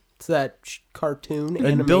accuracy to that cartoon And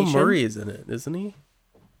animation. Bill Murray is in it, isn't he?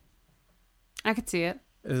 I could see it.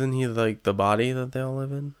 Isn't he like the body that they all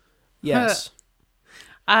live in? Yes.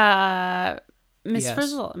 Miss Yes.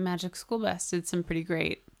 Frizzle at Magic School Bus did some pretty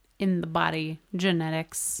great in the body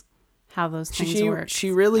genetics, how those things work.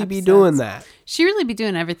 She really be episodes. doing that. She really be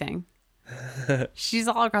doing everything. She's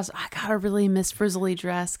all across. I got a really Miss Frizzly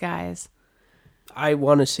dress, guys. I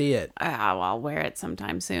want to see it. I'll wear it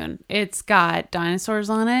sometime soon. It's got dinosaurs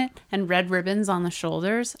on it and red ribbons on the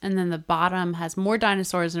shoulders, and then the bottom has more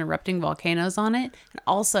dinosaurs and erupting volcanoes on it, and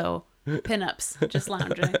also pinups just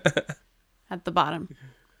lounging at the bottom.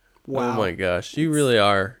 Wow. Oh my gosh, you really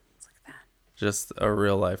are just a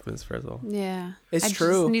real life Miss Frizzle. Yeah, It's I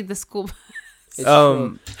true. Just need the school. It's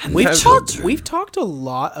Um, true. We've have- we've talked a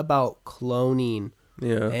lot about cloning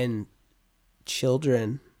Yeah. and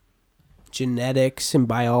children, genetics and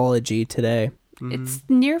biology today. It's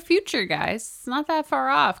near future, guys. It's not that far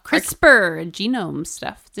off. CRISPR and genome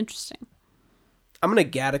stuff. It's interesting. I'm gonna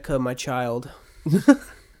Gattaca my child.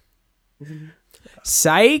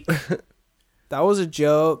 Psych. That was a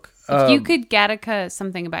joke. If you could Gattaca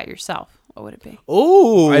something about yourself, what would it be?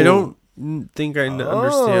 Oh, I don't think I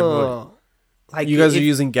understand what Like you guys if, are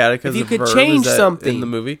using Gattaca as if you a could verb. Is change that something in the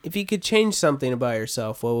movie. If you could change something about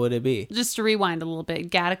yourself, what would it be? Just to rewind a little bit,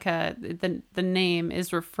 Gattaca, the name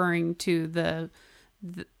is referring to the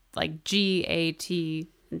like GAT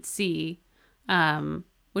and C,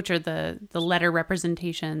 which are the letter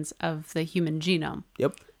representations of the human genome.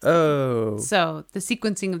 Yep. Oh, So the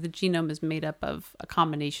sequencing of the genome is made up of a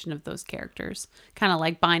combination of those characters, kind of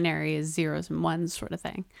like binary is zeros and ones sort of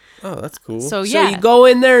thing. oh, that's cool. So So yeah, you go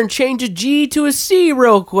in there and change a G to a C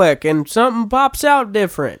real quick, and something pops out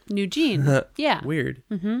different. new gene. Yeah. Weird.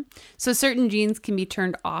 So certain genes can be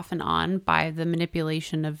turned off and on by the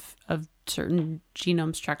manipulation of certain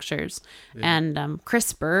genome structures. And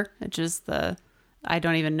CRISPR, which is I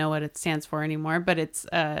don't even know what it stands for anymore, but it's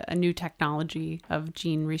a new technology of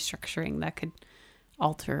gene restructuring that could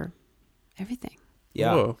alter everything.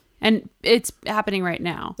 Yeah. Whoa. And it's happening right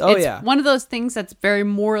now. Oh, It's yeah. one of those things that's very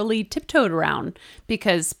morally tiptoed around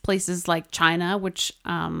because places like China, which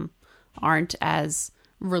aren't as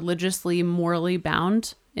religiously, morally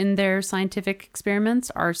bound in their scientific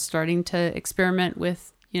experiments, are starting to experiment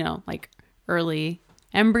with, like early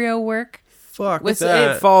embryo work. Fuck With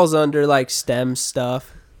that. It falls under like STEM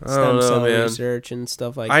stuff, I don't STEM know, cell man. research and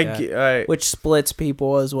stuff like I, that, ge- I, which splits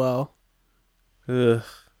people as well. ugh.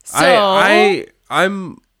 So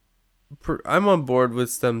I'm on board with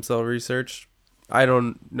stem cell research. I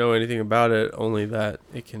don't know anything about it, only that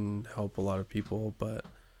it can help a lot of people, but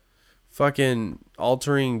fucking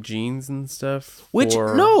altering genes and stuff. Which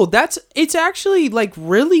for- no, it's actually like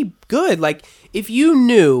really good. Like if you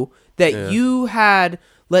knew that Yeah. you had,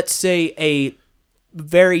 let's say, a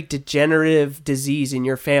very degenerative disease in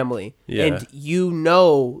your family, Yeah. and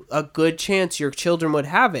a good chance your children would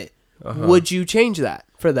have it, would you change that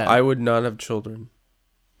for them? I would not have children.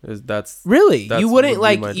 That's Really, That's you would wouldn't be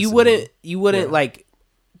like my you decision. wouldn't Yeah. like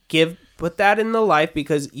put that in the life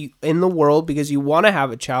because you in the world because you want to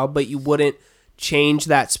have a child, but you wouldn't change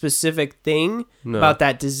that specific thing No. about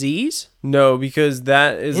that disease. No, because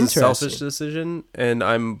that is a Interesting. selfish decision, and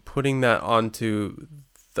I'm putting that onto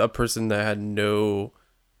a person that had no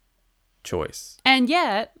choice. and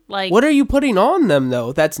yet, like What are you putting on them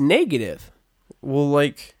though? That's negative. Well,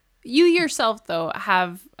 like, you yourself, though,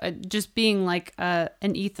 have just being like an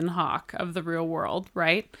Ethan Hawke of the real world,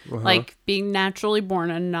 right? Like being naturally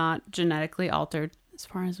born and not genetically altered, as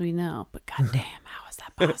far as we know. But goddamn, how is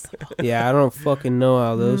that possible? Yeah, I don't fucking know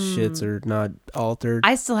how those shits are not altered.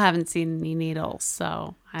 I still haven't seen any needles,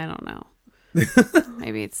 so I don't know.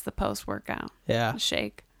 Maybe it's the post-workout Yeah,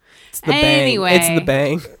 shake. it's the Anyway. bang. It's the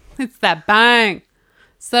bang. It's that bang.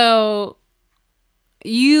 So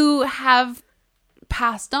you have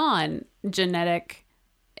passed on genetic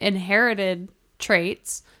inherited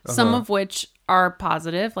traits, some of which are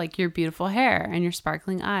positive, like your beautiful hair and your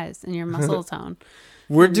sparkling eyes and your muscle tone.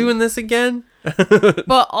 we're doing this again?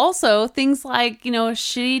 But also things like, a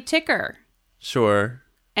shitty ticker. Sure.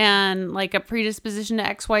 and like a predisposition to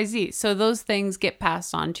XYZ. So those things get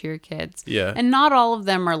passed on to your kids. Yeah. And not all of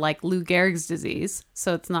them are like Lou Gehrig's disease.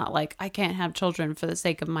 So it's not like I can't have children for the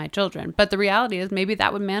sake of my children. But the reality is maybe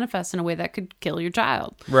that would manifest in a way that could kill your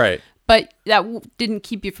child. Right. But that didn't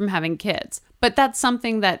keep you from having kids. But that's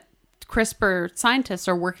something that CRISPR scientists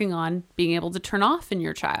are working on being able to turn off in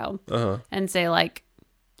your child and say like,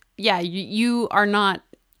 yeah, you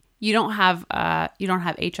don't have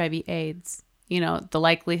HIV/AIDS. You know, the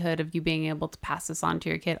likelihood of you being able to pass this on to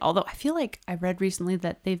your kid. Although I feel like I read recently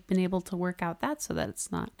that they've been able to work out that so that it's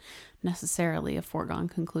not necessarily a foregone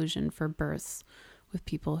conclusion for births with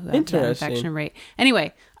people who have that infection rate.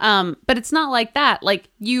 Anyway, but it's not like that. Like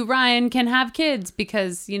you, Ryan, can have kids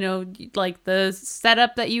because, you know, like the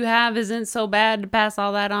setup that you have isn't so bad to pass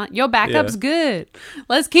all that on. Your backup's good.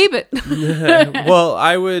 Let's keep it. Well,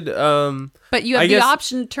 I would... But you have the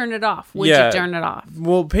option to turn it off. Would you turn it off?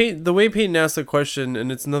 Well, the way Peyton asked the question, and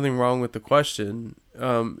it's nothing wrong with the question,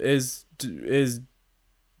 is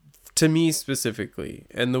to me specifically,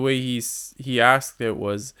 and the way he asked it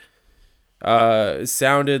was,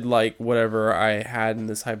 sounded like whatever I had in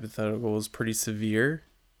this hypothetical was pretty severe,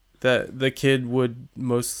 that the kid would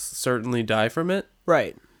most certainly die from it.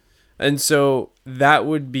 Right. And so that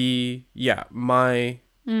would be, my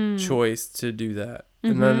choice to do that.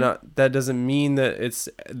 Mm-hmm. And that doesn't mean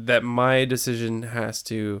that my decision has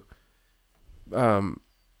to,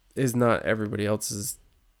 is not everybody else's.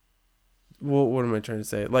 Well, what am I trying to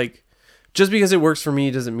say? Like, just because it works for me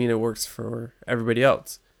doesn't mean it works for everybody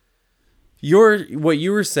else. What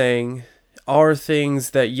you were saying are things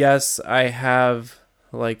that, yes, I have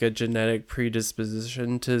like a genetic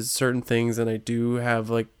predisposition to certain things, and I do have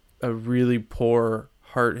like a really poor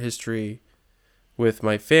heart history with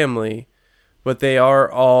my family, but they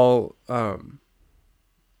are all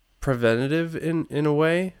preventative in a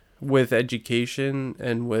way, with education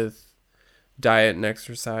and with diet and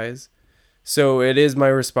exercise. So it is my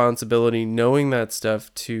responsibility, knowing that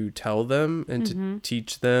stuff, to tell them and to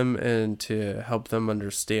teach them and to help them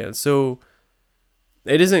understand. So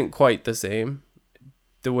it isn't quite the same,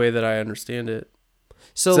 the way that I understand it.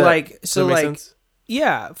 So sense?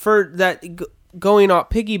 Yeah, for that going off,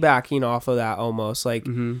 piggybacking off of that almost like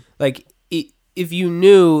if you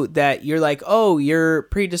knew that you're like, oh, you're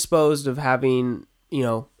predisposed of having, you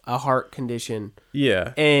know, a heart condition.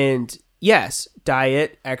 Yeah. And yes,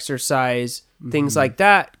 diet, exercise, things like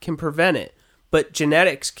that can prevent it. But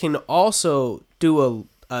genetics can also do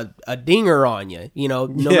a dinger on you, you know,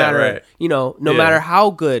 no matter how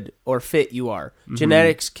good or fit you are.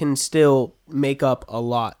 Genetics can still make up a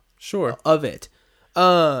lot of it.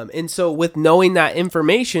 And so with knowing that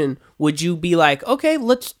information, would you be like, okay,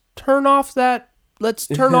 let's turn off that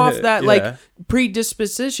like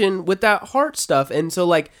predisposition with that heart stuff? And so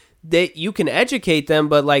like you can educate them,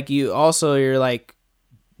 but like you're like,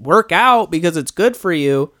 work out because it's good for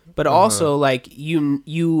you, but also like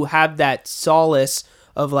you have that solace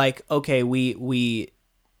of like, okay, we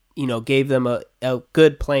you know, gave them a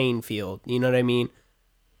good playing field. You know what I mean?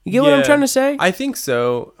 You get what I'm trying to say? I think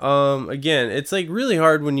so. Again, it's like really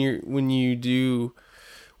hard when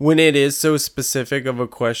it is so specific of a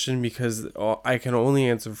question, because I can only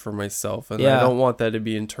answer for myself, and I don't want that to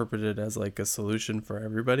be interpreted as like a solution for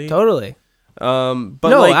everybody. Totally. But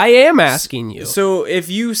no, like, I am asking you. So if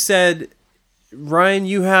you said, Ryan,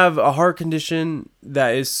 you have a heart condition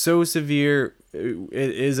that is so severe, it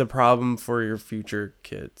is a problem for your future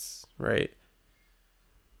kids, right?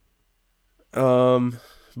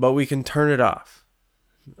 But we can turn it off.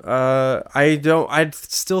 I'd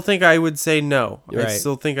still think I would say no. Right. I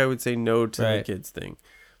still think I would say no to the kids thing.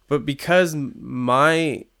 But because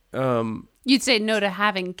you'd say no to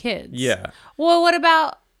having kids. Yeah. Well, what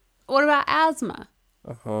about asthma?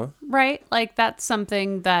 Uh-huh. Right? Like that's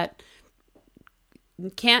something that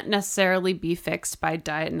can't necessarily be fixed by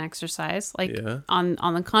diet and exercise. Like on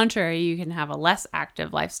the contrary, you can have a less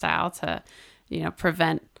active lifestyle to, you know,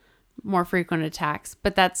 prevent more frequent attacks.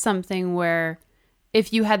 But that's something where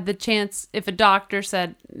if you had the chance, if a doctor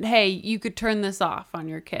said, hey, you could turn this off on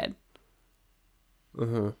your kid,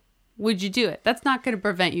 would you do it? That's not going to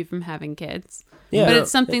prevent you from having kids. Yeah, but it's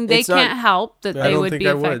something they can't help that they would be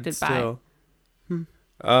affected by.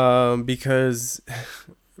 Because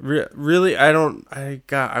really,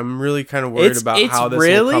 I'm really kind of worried about how this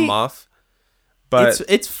will come off. But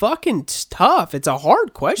it's fucking tough. It's a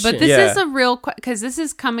hard question. But this is a real because this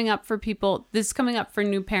is coming up for people. This is coming up for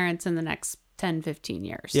new parents in the next 10, 15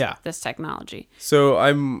 years. Yeah, this technology. So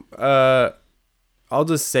I'll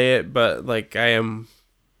just say it, but like I want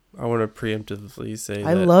to preemptively say.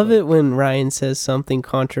 I love it when Ryan says something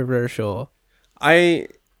controversial.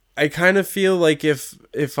 I kind of feel like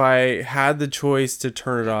if I had the choice to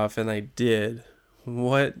turn it off and I did,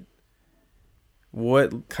 what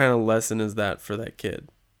kind of lesson is that for that kid?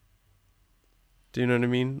 Do you know what I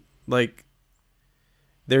mean? Like,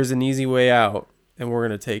 there's an easy way out and we're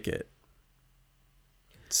going to take it.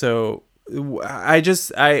 So I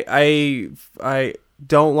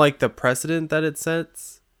don't like the precedent that it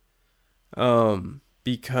sets.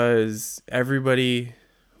 Because everybody,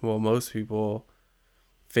 well, most people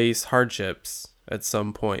face hardships at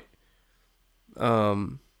some point.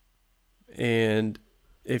 And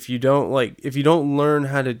if you don't learn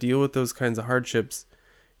how to deal with those kinds of hardships,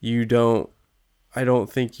 I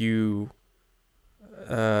don't think you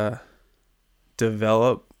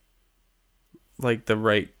develop like the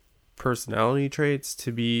right personality traits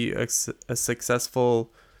to be a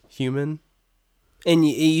successful human. And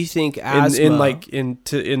you think asthma in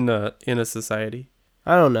a society?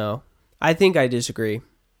 I don't know. I think I disagree.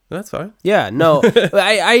 That's fine. Yeah, no.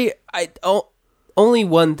 Only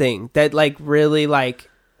one thing that like really like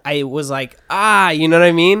I was like, you know what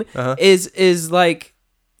I mean? Uh-huh. Is like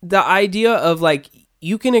the idea of like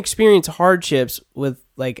you can experience hardships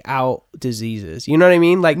without diseases. You know what I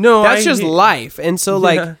mean? Like no, that's just life. And so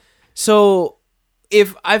like so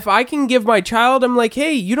if I can give my child, I'm like,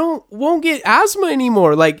 hey, you won't get asthma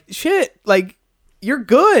anymore. Like shit, like you're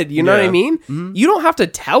good. You know what I mean? Mm-hmm. You don't have to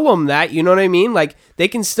tell them that. You know what I mean? Like they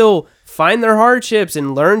can still find their hardships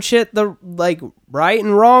and learn shit the like right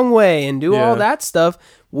and wrong way and do all that stuff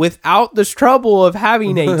without this trouble of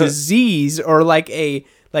having a disease or like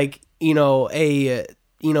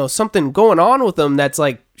something going on with them that's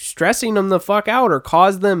like stressing them the fuck out or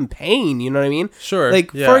cause them pain. You know what I mean? Sure.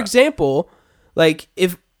 Like for example, like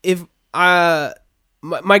if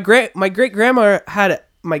my great grandmother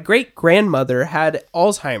had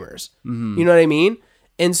Alzheimer's. Mm-hmm. You know what I mean?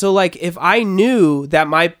 And so like if I knew that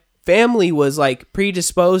my family was like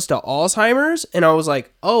predisposed to Alzheimer's and I was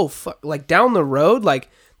like, oh fuck, like down the road, like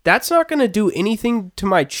that's not going to do anything to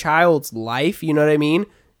my child's life, you know what I mean?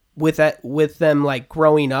 With them like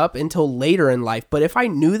growing up until later in life. But if I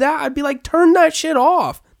knew that, I'd be like, turn that shit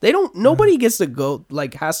off. Nobody gets to go,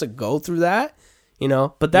 like has to go through that, you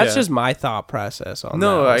know? But that's just my thought process on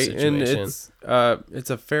that situation. And it's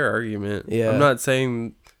a fair argument. Yeah. I'm not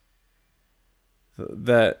saying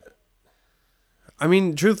that. I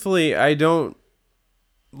mean, truthfully, I'm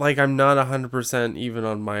not 100% even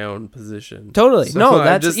on my own position. Totally. So no,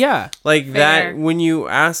 that's just, yeah. Like fair. that when you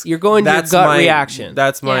ask, you're going to your gut reaction.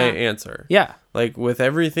 That's my answer. Yeah. Like with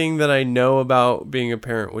everything that I know about being a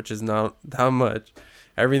parent, which is not that much,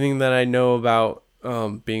 everything that I know about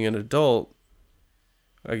being an adult,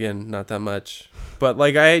 again, not that much. But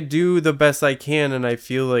like I do the best I can, and I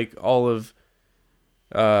feel like all of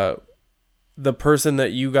the person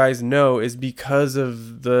that you guys know is because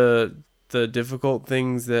of the difficult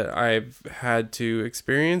things that I've had to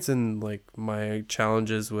experience and like my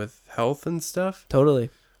challenges with health and stuff.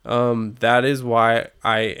 Totally. That is why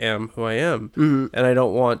I am who I am. Mm-hmm. And I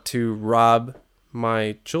don't want to rob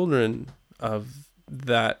my children of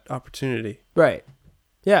that opportunity. Right.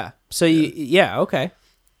 Yeah. So okay.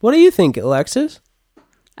 What do you think, Alexis?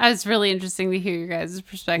 It's really interesting to hear your guys'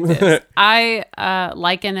 perspectives. I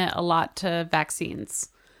liken it a lot to vaccines.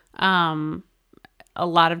 A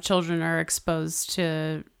lot of children are exposed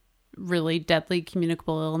to really deadly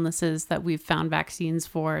communicable illnesses that we've found vaccines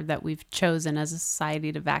for, that we've chosen as a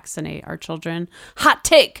society to vaccinate our children. Hot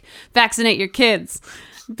take! Vaccinate your kids!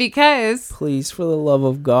 Because... Please, for the love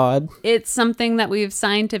of God. It's something that we've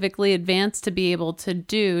scientifically advanced to be able to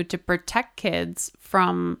do to protect kids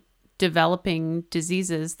from developing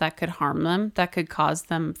diseases that could harm them, that could cause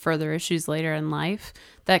them further issues later in life,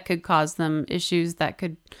 that could cause them issues that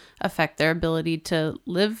could affect their ability to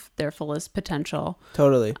live their fullest potential.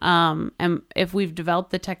 Totally. And if we've developed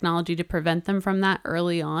the technology to prevent them from that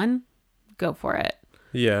early on, go for it.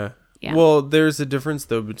 Yeah. Yeah. Well, there's a difference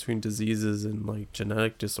though between diseases and like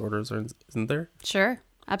genetic disorders, isn't there? Sure.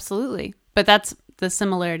 Absolutely. But that's the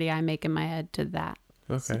similarity I make in my head to that.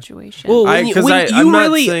 Situation. Well,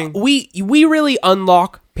 we really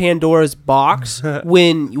unlock Pandora's box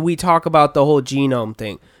when we talk about the whole genome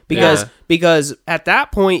thing, because at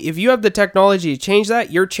that point, if you have the technology to change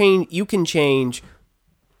that, you can change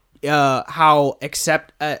how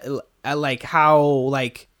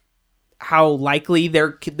likely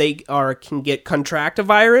they can contract a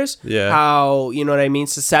virus. Yeah. How, you know what I mean?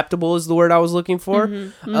 Susceptible is the word I was looking for.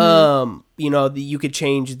 Mm-hmm. Mm-hmm. You could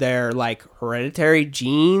change their like hereditary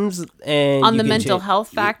genes and on the mental health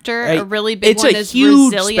factor. Right? A really big It's one a is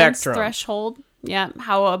huge resilience spectrum. threshold. Yeah,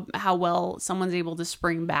 how well someone's able to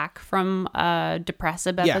spring back from a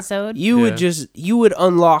depressive episode. You would Yeah. you would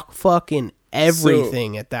unlock fucking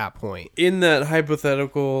everything at that point. In that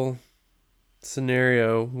hypothetical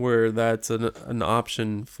scenario where that's an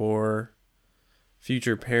option for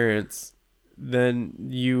future parents, then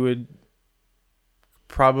you would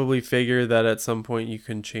probably figure that at some point you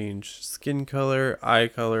can change skin color, eye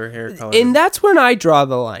color, hair color. And that's when I draw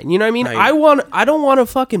the line. You know what I mean? Right. I don't want to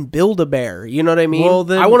fucking build a bear. You know what I mean? Well,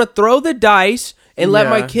 then- I want to throw the dice and let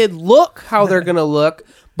my Yeah. kid look how they're gonna look.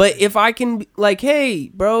 But if I can be like,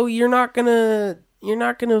 hey, bro, you're not gonna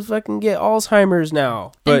fucking get Alzheimer's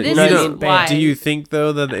now. But this you is don't- why- do you think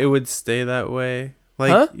though that it would stay that way?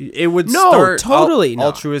 Like Huh? it would No, start totally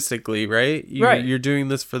not. altruistically, right? Right. You're doing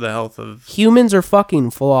this for the health of, Humans are fucking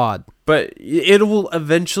flawed. but it will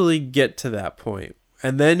eventually get to that point.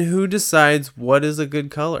 And then who decides what is a good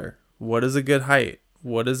color? What is a good height?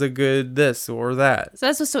 What is a good this or that? So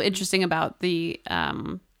that's what's so interesting about the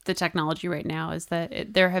technology right now is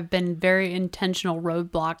that there have been very intentional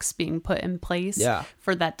roadblocks being put in place Yeah.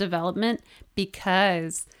 for that development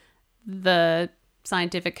because the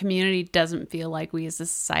scientific community doesn't feel like we as a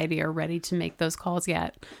society are ready to make those calls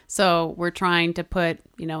yet. So we're trying to put,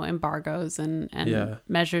 embargoes and Yeah.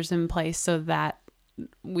 measures in place so that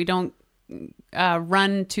we don't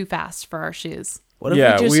run too fast for our shoes. What if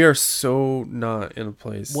Yeah, we just we are so not in a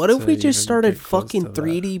place. What if to we just even started get close fucking to that.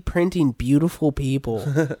 3D printing beautiful people?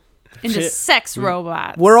 Into sex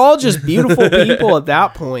robots. We're all just beautiful people at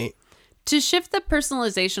that point. To shift the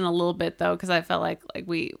personalization a little bit though, because I felt like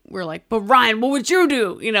we were like, but Ryan, what would you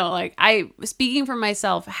do? Speaking for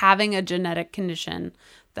myself, having a genetic condition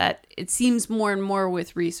that it seems more and more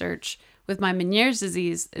with research with my Meniere's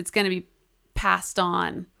disease, it's going to be passed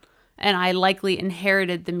on, and I likely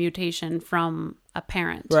inherited the mutation from a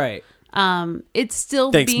parent. Right. It's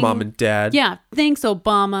still Thanks, being, Mom and Dad. Yeah, thanks,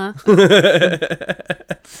 Obama.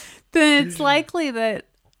 Then it's likely that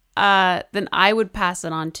then I would pass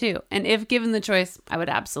it on too. And if given the choice, I would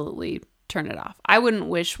absolutely turn it off. I wouldn't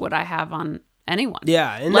wish what I have on anyone.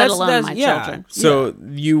 Yeah, and let that's, alone that's my yeah. children. So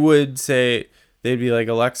you would say they'd be like,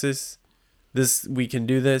 Alexis, we can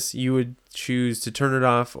do this. You would choose to turn it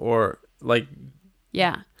off, or like,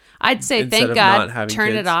 Yeah. I'd say Instead thank of God, not having turn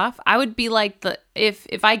kids? it off. I would be like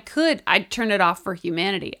if I could, I'd turn it off for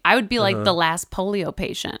humanity. I would be like the last polio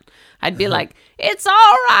patient. I'd be like, it's all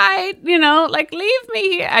right, like leave me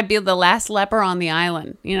here. I'd be the last leper on the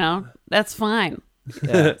island, that's fine.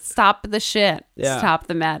 Yeah. Stop the shit. Yeah. Stop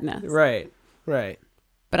the madness. Right. Right.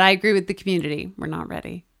 But I agree with the community. We're not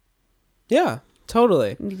ready. Yeah,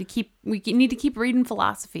 totally. We need to keep reading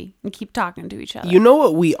philosophy and keep talking to each other. You know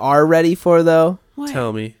what we are ready for though? What?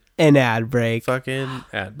 tell me, An ad break. fucking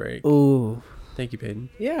ad break. Ooh. Thank you, Peyton.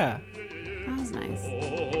 Yeah. That was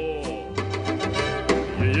nice.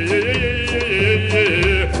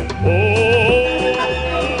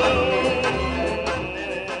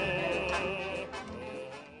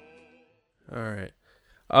 All right.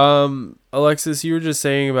 Alexis, you were just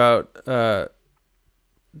saying about what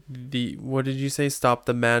did you say? Stop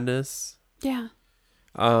the madness. Yeah.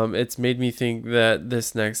 It's made me think that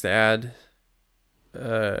this next ad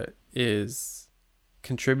is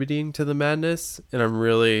contributing to the madness, and I'm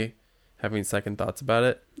really having second thoughts about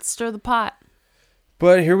it. Stir the pot.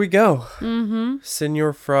 But here we go. Mm-hmm.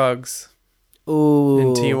 Senor Frogs Ooh. in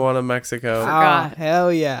Tijuana, Mexico. Ah, Forgot.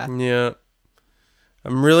 hell yeah. Yeah.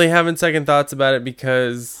 I'm really having second thoughts about it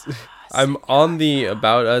because I'm on the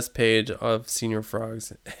About Us page of Senior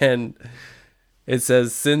Frogs, and it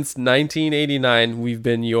says, since 1989, we've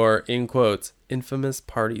been your, in quotes, infamous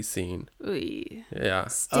party scene. Ooh, Yeah.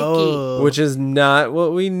 sticky. Oh. Which is not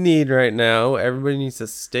what we need right now. Everybody needs to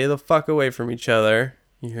stay the fuck away from each other.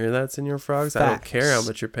 You hear that, Senior Frogs? I don't Facts. care how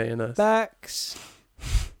much you're paying us. Facts. Keep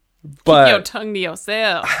your But tongue to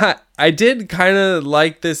yourself. I did kind of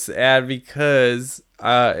like this ad because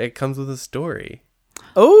it comes with a story.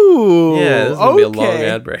 Oh. Yeah, this is going to be a long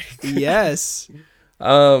ad break. Yes.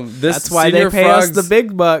 This That's why Senior they pay us the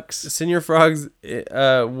big bucks. Senior Frogs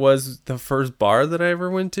was the first bar that I ever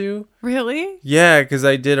went to. Really? Yeah, because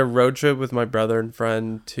I did a road trip with my brother and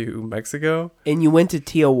friend to Mexico. And you went to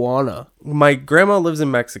Tijuana. My grandma lives in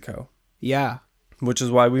Mexico, Yeah. which is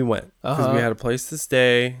why we went. Because Uh-huh. we had a place to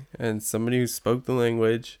stay and somebody who spoke the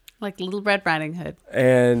language. Like Little Red Riding Hood.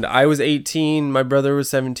 And I was 18, my brother was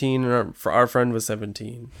 17, and our friend was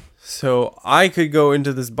 17. So I could go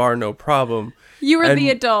into this bar no problem. You were And-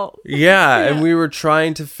 the adult. Yeah, and we were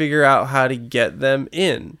trying to figure out how to get them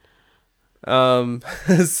in.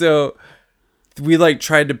 So we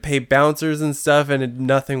tried to pay bouncers and stuff, and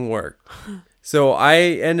nothing worked. So I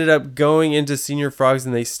ended up going into Senior Frogs,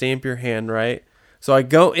 and they stamp your hand, right? So I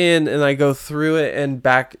go in and I go through it and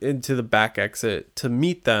back into the back exit to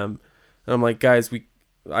meet them. And I'm like, guys,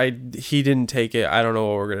 he didn't take it. I don't know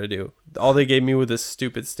what we're going to do. All they gave me was this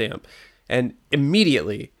stupid stamp. And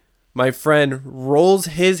immediately my friend rolls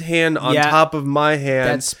his hand on top of my hand.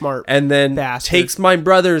 That's smart. And then bastard. takes my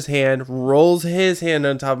brother's hand, rolls his hand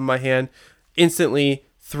on top of my hand. Instantly,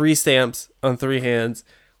 3 stamps on 3 hands.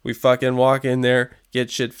 We fucking walk in there,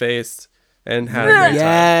 get shit faced, and had a great time.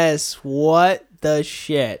 Yes. What the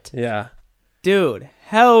shit? Yeah. Dude,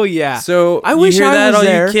 hell yeah. So I wish you hear I that, was all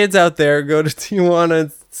there. you kids out there, go to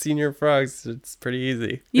Tijuana Senior Frogs. It's pretty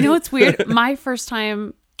easy. You know what's weird? My first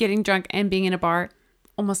time getting drunk and being in a bar,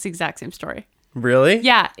 almost the exact same story. Really?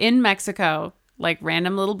 Yeah, in Mexico, like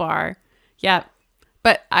random little bar. Yeah,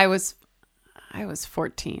 but I was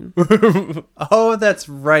 14. Oh, that's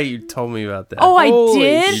right. You told me about that. Oh, I Holy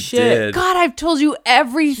did? You shit. did. God, I've told you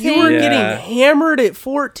everything. You were Yeah. getting hammered at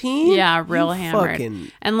 14? Yeah, real You hammered.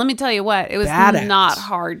 fucking- And let me tell you what, it was badass. not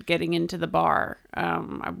hard getting into the bar.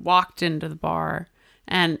 I walked into the bar,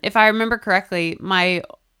 and if I remember correctly, my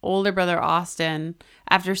older brother Austin,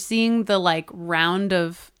 after seeing the like round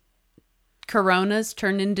of Coronas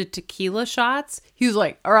turn into tequila shots, he was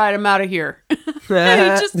like, "All right, I'm out of here."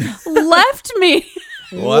 And he just left me.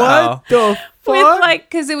 Wow. What the fuck? With like,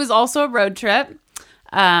 because it was also a road trip,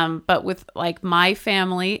 but with like my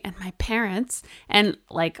family and my parents and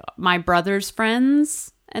like my brother's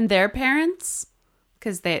friends and their parents,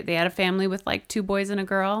 because they had a family with like 2 boys and a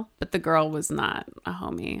girl, but the girl was not a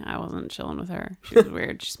homie. I wasn't chilling with her. She was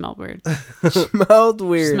weird. She smelled weird. Smelled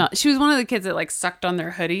weird. She was one of the kids that like sucked on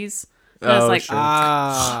their hoodies. And I was Oh, like, sure.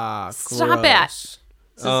 Stop it.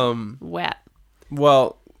 gross. Wet.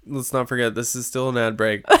 Well, let's not forget, this is still an ad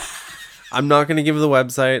break. I'm not going to give the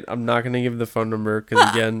website. I'm not going to give the phone number because,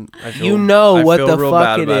 again, I feel You know I what feel the real fuck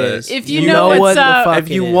bad it about is. If you know what's what up. the fuck If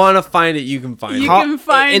you it is. want to find it, you can find You it. can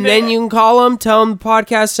find and it. then you can call them, tell them the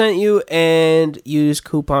podcast sent you, and use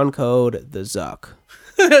coupon code the Zuck.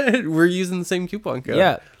 We're using the same coupon code.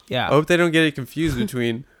 Yeah, I yeah. hope they don't get it confused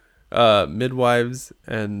between midwives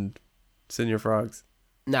and senior frogs.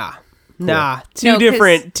 Nah, No, two 'cause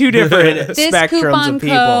different spectrums of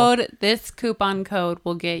people. This coupon code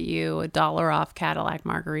will get you $1 off Cadillac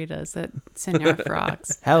margaritas at Senor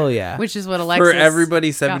Frogs, Hell yeah. which is what Alexis For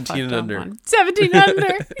everybody got 17 and fucked up under. on. 17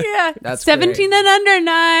 under, yeah. That's 17 and under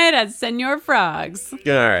night at Senor Frogs. All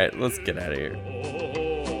right, let's get out of here.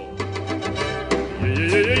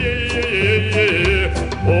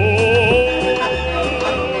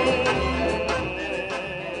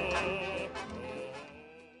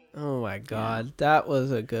 Oh my god, that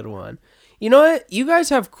was a good one. You know what? You guys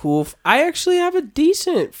have cool. I actually have a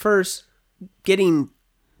decent first getting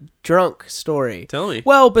drunk story. Tell me.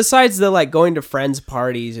 Well, besides the like going to friends'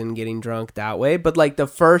 parties and getting drunk that way, but like the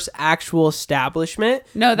first actual establishment.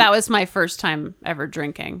 No, that was my first time ever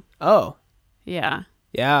drinking. Oh, Yeah.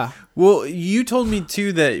 yeah. Well, you told me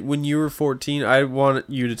too that when you were 14, I want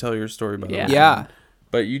you to tell your story about Yeah. it. Yeah.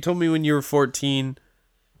 But you told me when you were 14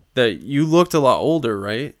 that you looked a lot older,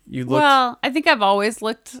 right? You looked. Well, I think I've always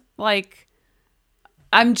looked like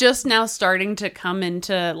I'm just now starting to come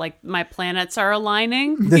into like my planets are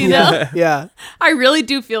aligning, you know? Yeah. I really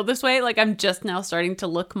do feel this way. Like I'm just now starting to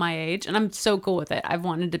look my age and I'm so cool with it. I've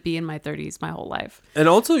wanted to be in my 30s my whole life. And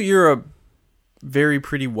also, you're a very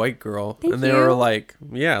pretty white girl. Thank and they you. were like,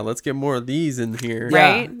 yeah, let's get more of these in here. Yeah,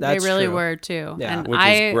 Right? They that's really true. were too. Yeah. And Which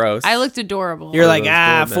is gross. I looked adorable. You're like, those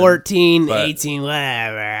gold men. 14, But- 18,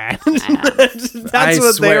 whatever. Yeah. That's I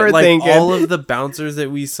what swear, they were like, thinking. all of the bouncers that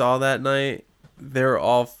we saw that night, they're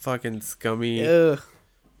all fucking scummy. Ugh.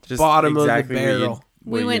 Just bottom of the exactly what barrel.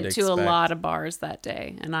 We went to a expect. lot of bars that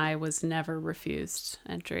day and I was never refused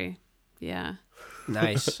entry. Yeah.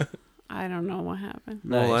 Nice. I don't know what happened.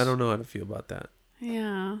 Well, I Nice. don't know how to feel about that.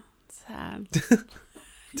 Yeah. Sad.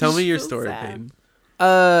 Tell me your feel story, sad. Payne.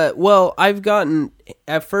 Well, I've gotten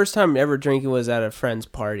at first time ever drinking was at a friend's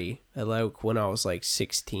party, at like when I was like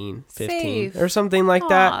 16, 15 Safe. or something like Aw,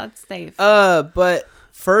 that. it's safe. But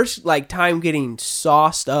first like time getting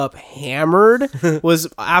sauced up, hammered was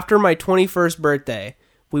after my 21st birthday.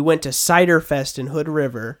 We went to Cider Fest in Hood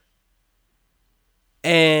River.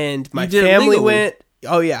 And my You did it family legally. went.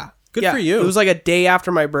 Oh yeah. Good Yeah, for you. It was like a day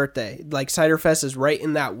after my birthday. Like Cider Fest is right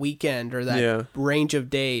in that weekend or that Yeah. range of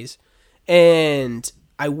days. And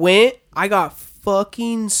I went, I got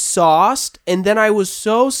fucking sauced, and then I was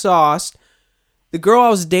so sauced. The girl I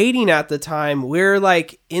was dating at the time, we're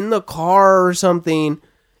like in the car or something,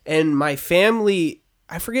 and my family,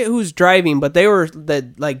 I forget who was driving, but they were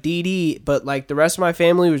like DD, but like the rest of my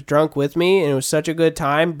family was drunk with me, and it was such a good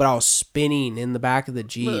time. But I was spinning in the back of the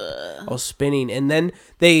Jeep. I was spinning, and then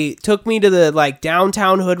they took me to the like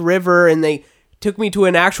downtown Hood River, and they took me to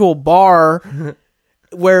an actual bar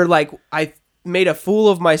where like I made a fool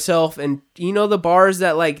of myself. And you know the bars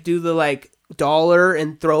that like do the like dollar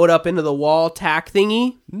and throw it up into the wall tack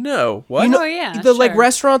thingy? No. What? You know, Oh, yeah, the like sure.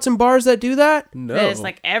 restaurants and bars that do that? No. That is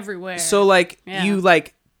like everywhere. So like Yeah. you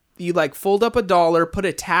fold up a dollar, put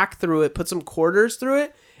a tack through it, put some quarters through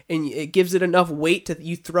it, and it gives it enough weight to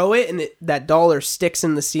you throw it, and that dollar sticks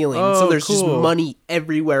in the ceiling. So Oh, there's just cool. money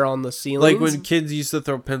everywhere on the ceiling. like when kids used to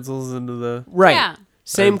throw pencils into the. right, Yeah.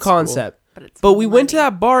 same That's cool. concept. But, But we went to money.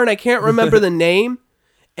 that bar, and I can't remember the name,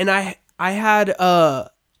 and I had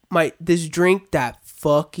this drink that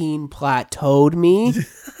fucking plateaued me.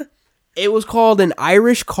 It was called an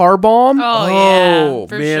Irish car bomb. Oh, yeah.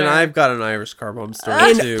 For man, sure. I've got an Irish car bomb story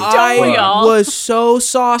And too. I we all? was so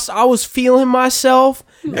sauced. I was feeling myself.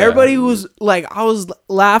 Everybody was like, I was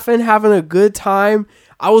laughing, having a good time.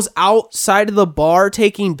 I was outside of the bar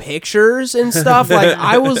taking pictures and stuff. Like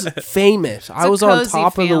I was famous. I It's a was on cozy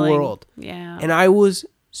top of the feeling. world. Yeah. And I was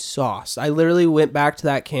sauced. I literally went back to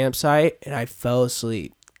that campsite and I fell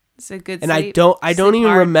asleep. It's a good And sleep. I don't Sleep even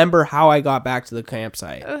hard. remember how I got back to the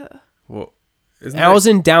campsite. Well, isn't And I was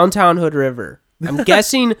in downtown Hood River. I'm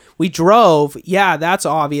guessing we drove. Yeah, that's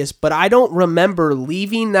obvious. But I don't remember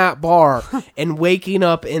leaving that bar and waking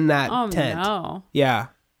up in that Oh, tent. no. Yeah.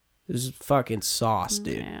 It was fucking sauce,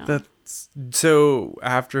 dude. Yeah. That's so.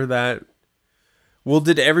 After that, well,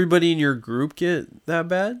 did everybody in your group get that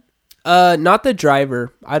bad? Not the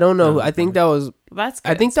driver. I don't know. I think that was. That's good.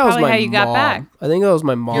 I think It's that was probably my how you got mom. back. I think that was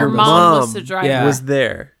my mom. Your Your mom was mom, the driver. Yeah. Was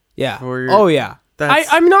there? Yeah. For your- Oh yeah. That's-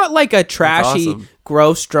 I'm not like a trashy, awesome.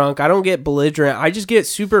 gross drunk. I don't get belligerent. I just get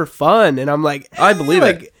super fun, and I'm like, I believe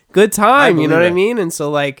like, it. good time. I You know what I believe mean? And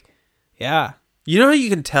so like, yeah. You know how you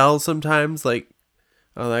can tell sometimes, like,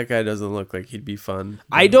 oh, that guy doesn't look like he'd be fun.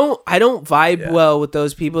 I don't vibe Yeah. well with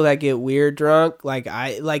those people that get weird drunk. Like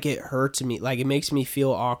it hurts me. Like it makes me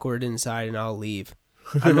feel awkward inside, and I'll leave.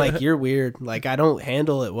 I'm like, you're weird. Like I don't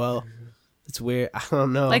handle it well. It's weird. I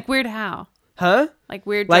don't know. Like weird how? huh? Like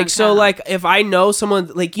weird Like drunk so how? like if I know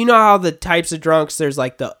someone, like you know how the types of drunks, there's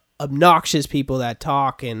like the obnoxious people that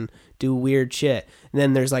talk and do weird shit. And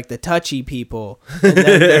then there's like the touchy people. And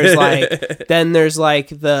then there's like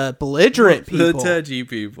the belligerent people. The touchy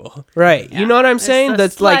people. Right. Yeah. You know what I'm It's saying? the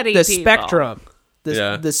That's like slutty the people. spectrum.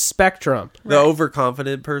 Yeah. The spectrum. The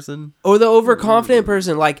overconfident person. Or the overconfident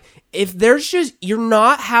person. Like if there's just you're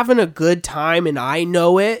not having a good time and I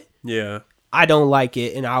know it, Yeah. I don't like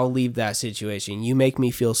it and I'll leave that situation. You make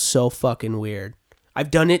me feel so fucking weird.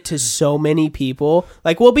 I've done it to so many people.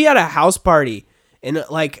 Like we'll be at a house party and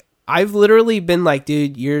like I've literally been like,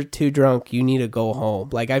 dude, you're too drunk. You need to go home.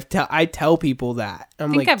 Like I tell people that.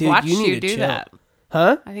 I'm I think like, I've dude, watched you need you to do chill. that.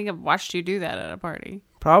 Huh? I think I've watched you do that at a party.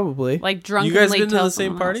 Probably. Like You drunkenly guys been to tell the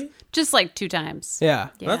same someone else. party? Just like 2 times. Yeah.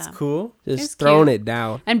 Yeah. That's cool. Just It's throwing cute. it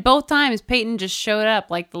down. And both times Peyton just showed up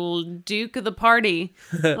like the little duke of the party.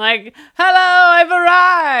 Like, hello, I've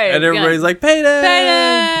arrived. And everybody's Yeah. like, Peyton!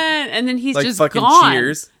 Peyton! And then he's Like just fucking gone.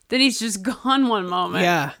 Cheers. Then he's just gone one moment.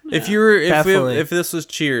 Yeah. If you were, Definitely. if this was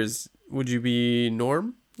Cheers, would you be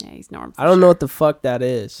Norm? Yeah, he's Norm. I don't know what the fuck that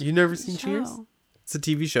is. You never seen Cheers? Show. It's a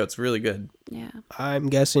TV show. It's really good. Yeah. I'm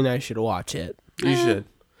guessing I should watch it. You should.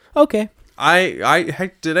 Okay.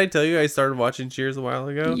 Did I tell you I started watching Cheers a while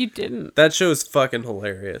ago? You didn't. That show is fucking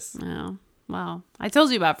hilarious. No. Well, I told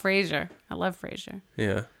you about Frasier. I love Frasier.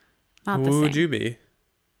 Yeah. Not the Who same. would you be?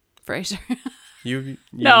 Frasier. You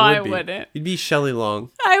No, I would be. wouldn't. You'd be Shelley Long.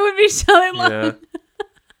 I would be Shelley Long. Yeah.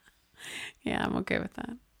 Yeah, I'm okay with that.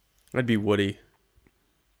 I'd be Woody.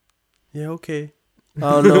 Yeah, okay. I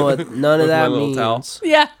don't know what none of With my that little means. towel.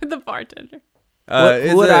 Yeah, the bartender.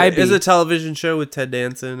 Who would I be? It's a television show with Ted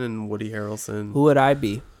Danson and Woody Harrelson. Who would I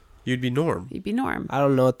be? You'd be Norm. You'd be Norm. I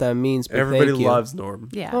don't know what that means, but Everybody thank you. loves Norm.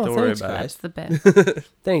 Yeah. Oh, Don't worry thanks, about That's it. the bit.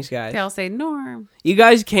 Thanks, guys. They all say Norm. You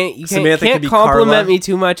guys can't Samantha could can't be compliment Carla. me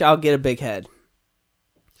too much. I'll get a big head.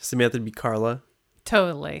 Samantha would be Carla,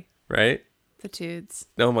 Totally. right? The Toots.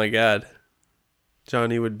 Oh my God.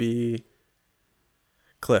 Johnny would be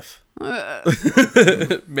Cliff.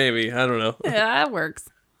 Maybe. I don't know. Yeah, that works.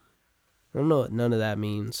 I don't know what none of that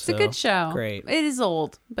means. It's a good show. great. It is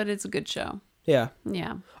old, but it's a good show. Yeah.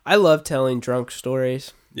 Yeah. I love telling drunk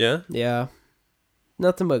stories. Yeah? Yeah.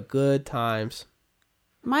 Nothing but good times.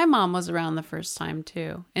 My mom was around the first time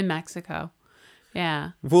too in Mexico.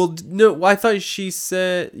 Yeah. Well, no, I thought she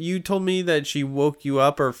said, you told me that she woke you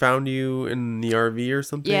up or found you in the RV or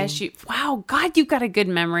something. Yeah, wow, God, you've got a good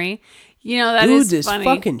memory. That Dude is is funny.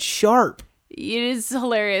 fucking sharp. It is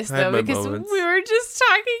hilarious I had though my because moments. we were just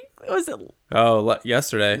talking.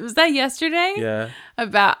 Yesterday. Was that yesterday? Yeah.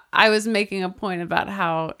 About I was making a point about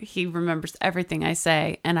how he remembers everything I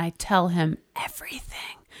say, and I tell him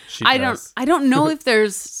everything. She I does. don't know if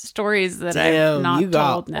there's stories that I've Damn, not you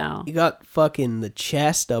got told now. You got fucking the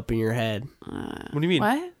chest up in your head. What do you mean?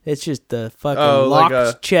 What? It's just the fucking Oh, like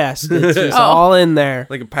locked a- chest. It's just Oh. all in there.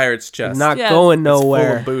 Like a pirate's chest. Not Yes. going It's full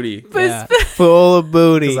nowhere. of booty. But Yeah, full of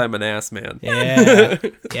booty. Because I'm an ass man.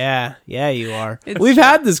 Yeah, you are. It's We've true.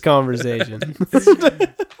 had this conversation.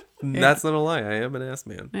 That's not a lie. I am an ass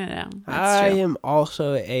man. Yeah, that's I true. am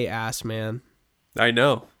also a ass man. I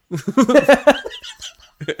know.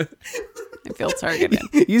 I feel targeted.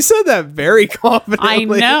 You said that very confidently. I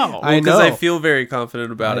know. I know. Because I feel very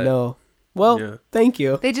confident about I it. know. Well, Yeah. thank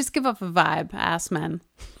you. They just give off a vibe, ass men.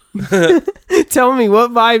 Tell me,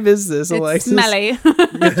 what vibe is this, It's Alexis? smelly.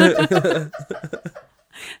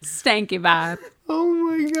 Stanky vibe. Oh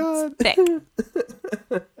my god. Thick.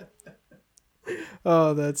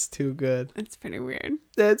 Oh, that's too good. It's pretty weird.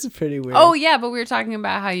 That's pretty weird. Oh yeah, but we were talking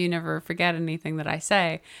about how you never forget anything that I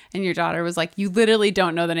say, and your daughter was like, "You literally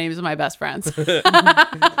don't know the names of my best friends."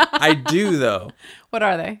 I do, though. What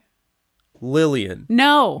are they? Lillian,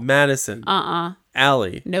 No. Madison,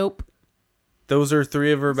 Allie. Nope. Those are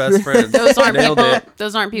three of her best friends. Those aren't Nailed people. it.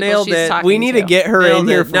 Those aren't people Nailed she's it. talking we need to get her Nailed in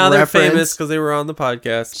here it. for Now they're reference. famous because they were on the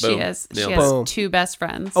podcast. She Boom. has. She Nailed has it. Boom. two best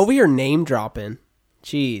friends. Oh, we are name dropping.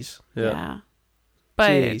 Jeez. Yeah.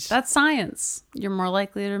 But Jeez. that's science. You're more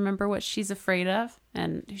likely to remember what she's afraid of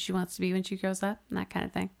and who she wants to be when she grows up and that kind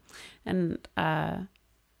of thing. And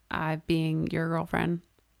I, being your girlfriend,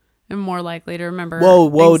 am more likely to remember. Whoa.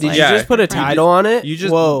 things Did like you Yeah. just put a title on it? You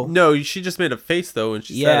just Whoa. no. She just made a face though when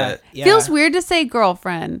she Yeah. said Yeah. Feels weird to say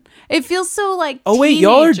girlfriend. It feels so like. Oh wait,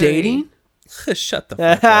 y'all are teenager-y. dating? it. Shut the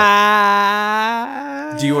fuck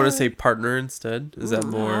up. Do you want to say partner instead? Is that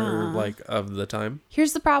more like of the time?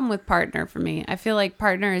 Here's the problem with partner for me. I feel like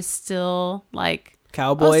partner is still like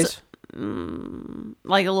Cowboys?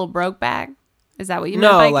 like a little broke back. Is that what you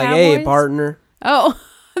No, meant by like, cowboys? hey, partner. Oh,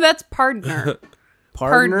 that's partner.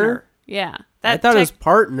 Partner? Yeah. I thought it was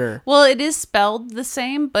partner. Well, it is spelled the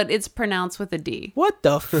same, but it's pronounced with a D. What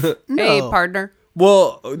the no. Hey, partner.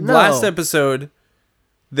 Well, last episode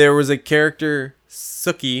there was a character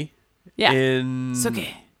Suki Yeah. in Suki.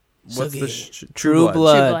 what's the Suki. True Blood. True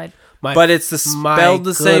Blood. My- But it's my spelled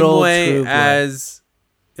the good same old way True Blood. as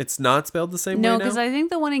it's not spelled the same No, way because now? I think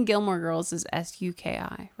the one in Gilmore Girls is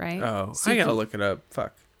Suki, right? Oh, I Suki. gotta look it up.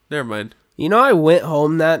 Fuck. Never mind. You know, I went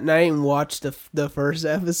home that night and watched the first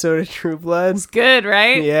episode of True Blood. It's good,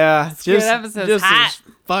 right? Yeah, good episodes. just Hot. as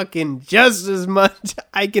fucking just as much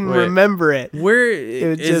I can Wait. remember it. Where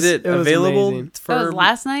was is just- it it was available amazing. for That was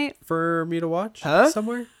last night. for me to watch? Huh?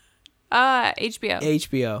 Somewhere? HBO.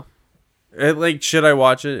 HBO. Like, should I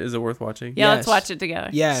watch it? Is it worth watching? Yeah, Yes. let's watch it together.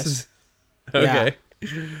 Yes, Okay.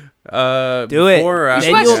 Do it. before or We after should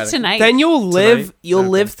Then watch you'll- it tonight. then you'll live. Tonight? You'll Okay.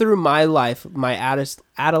 live through my life, my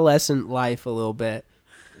adolescent life a little bit.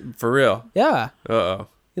 For real. Yeah, Uh-oh.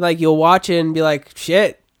 like you'll watch it and be like,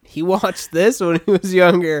 "Shit, he watched this when he was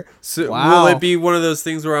younger." So Wow. will it be one of those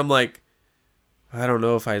things where I'm like, I don't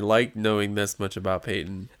know if I like knowing this much about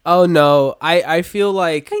Peyton. Oh no, I feel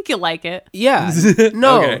I like think you like it. yeah,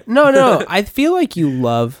 no, Okay. no. I feel like you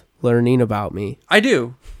love learning about me. I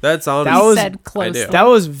do. That's honest. That was- Said closely. I do. That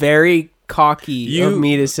was very cocky You- of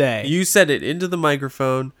me to say. You said it into the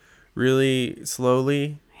microphone really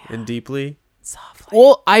slowly and deeply. Softly.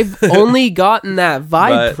 Well, I've only gotten that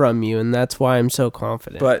vibe But- from you, and that's why I'm so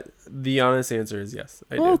confident. But the honest answer is yes,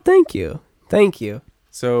 I well, do. thank you.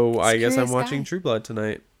 So I guess I'm curious watching guy. True Blood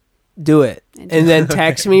tonight. Do it, And- and then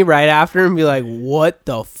text me right after and be like, "What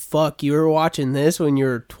the fuck? You were watching this when you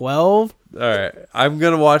were 12?" All right. I'm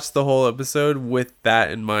going to watch the whole episode with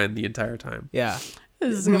that in mind the entire time. Yeah,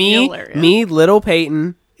 This is gonna be hilarious. me, little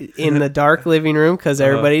Peyton, in the dark living room because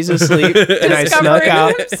everybody's asleep, and I snuck Discovering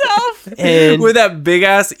out. himself. And With that big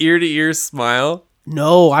ass ear to ear smile.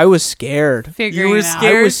 no, I was scared. Figuring You were it out.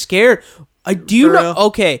 scared? I was scared. Do you For know? real?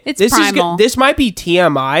 Okay, It's this primal. this might be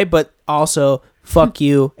TMI, but also fuck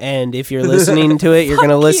you. And if you're listening to it, you're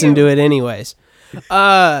gonna listen to it anyways.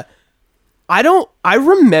 I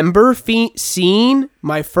remember seeing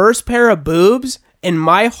my first pair of boobs, and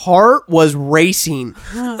my heart was racing.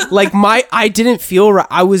 Like I didn't feel right.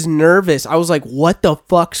 I was nervous. I was like, what the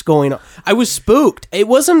fuck's going on? I was spooked. It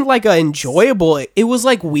wasn't like a enjoyable. It was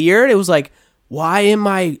like weird. It was like, why am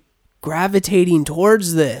I gravitating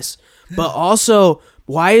towards this? But also,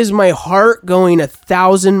 why is my heart going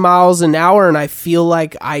 1,000 miles an hour and I feel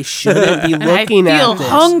like I shouldn't be looking I feel at this?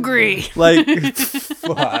 hungry. Like,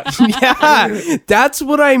 fuck. Yeah, that's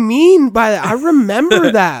what I mean by that. I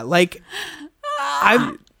remember that. Like,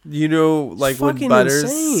 I You know, like when fucking Butters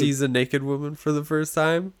insane. sees a naked woman for the first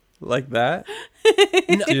time? Like that?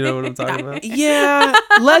 Do you know what I'm talking about? yeah,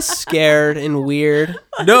 less scared and weird.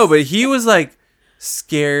 No, but he was like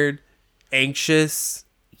scared, anxious,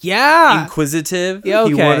 Yeah, inquisitive. Yeah,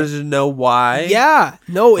 He okay. wanted to know why. yeah.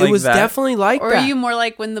 No, it Like was that? definitely like Or that. are you more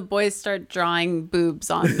like when the boys start drawing boobs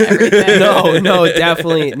on everything? No,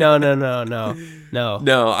 definitely no.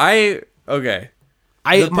 Okay.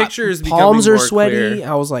 I The picture is becoming palms are more sweaty. clear.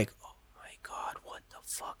 I was like, oh my god, what the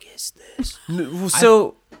fuck is this?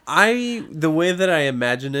 So the way that I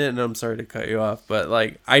imagine it, and I'm sorry to cut you off, but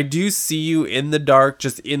like I do see you in the dark,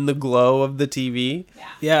 just in the glow of the TV,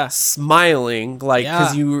 Yeah, smiling, like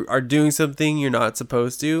because Yeah. you are doing something you're not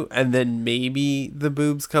supposed to, and then maybe the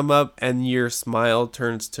boobs come up and your smile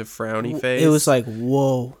turns to frowny face. it was like,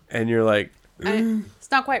 whoa. and you're like, It's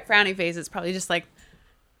not quite frowny face. It's probably just like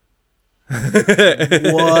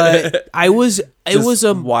What? I was. It just was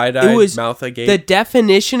a. wide-eyed, It was mouth agape. the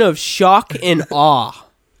definition of shock and awe.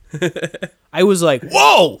 I was like,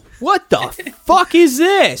 whoa! What the fuck is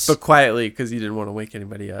this? but quietly because you didn't want to wake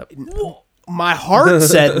anybody up. My heart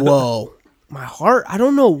said, whoa. My heart. I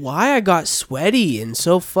don't know why I got sweaty and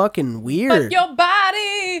so fucking weird. but your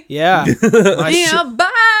body, Yeah. My sh- your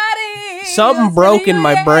body. something broke in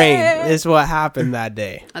my Yeah. brain. Is what happened that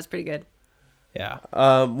day. That's pretty good. Yeah.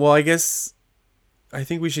 Well, I guess I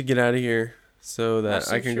think we should get out of here so that Watch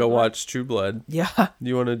I some can True go Blood? watch True Blood. Yeah. Do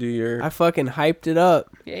you want to do your? I fucking hyped it up.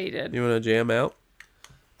 Yeah, you did. You want to jam out?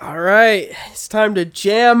 All right. It's time to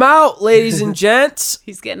jam out, ladies and gents.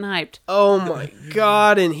 He's getting hyped. Oh my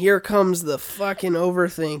god, and here comes the fucking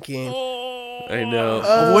overthinking. I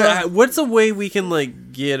know. What's a way we can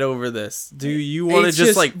like get over this? Do you want to It's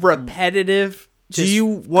just like? repetitive? Do you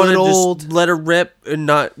want to good just old- let it rip and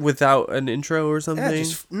not without an intro or Yeah,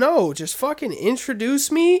 something? just fucking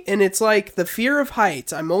introduce me, and it's like the fear of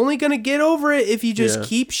heights. I'm only gonna get over it if you just Yeah.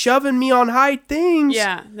 keep shoving me on high things.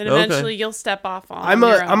 Yeah. Then Okay. eventually you'll step off on.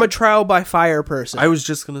 I'm a trial by fire person. I was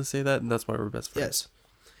just gonna say that, and that's why we're best friends.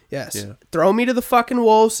 Yes. Yeah. Throw me to the fucking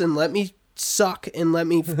wolves and let me suck and let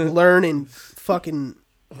me learn and fucking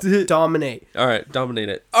dominate. All right, dominate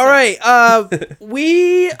it. All right,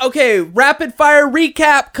 rapid fire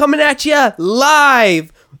recap coming at you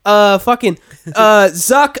live. Zuck,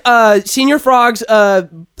 Senior Frogs, the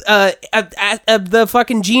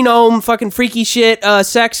fucking genome, fucking freaky shit,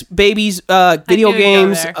 sex, babies, video knew you'd go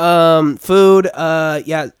games, there. food,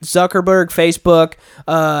 Zuckerberg,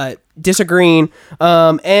 Facebook, disagreeing,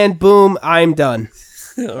 and boom, I'm done.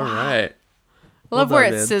 All right. I love Well where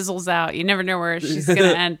done, it man. sizzles out. You never know where she's gonna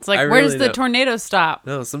end. It's like, I where's really the don't. tornado stop?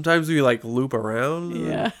 No, sometimes we like loop around.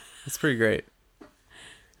 Yeah. It's pretty great.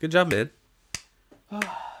 Good job, man. All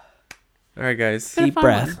right, guys. Been a Deep fun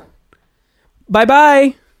breath. one.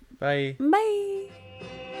 Bye-bye. Bye. Bye.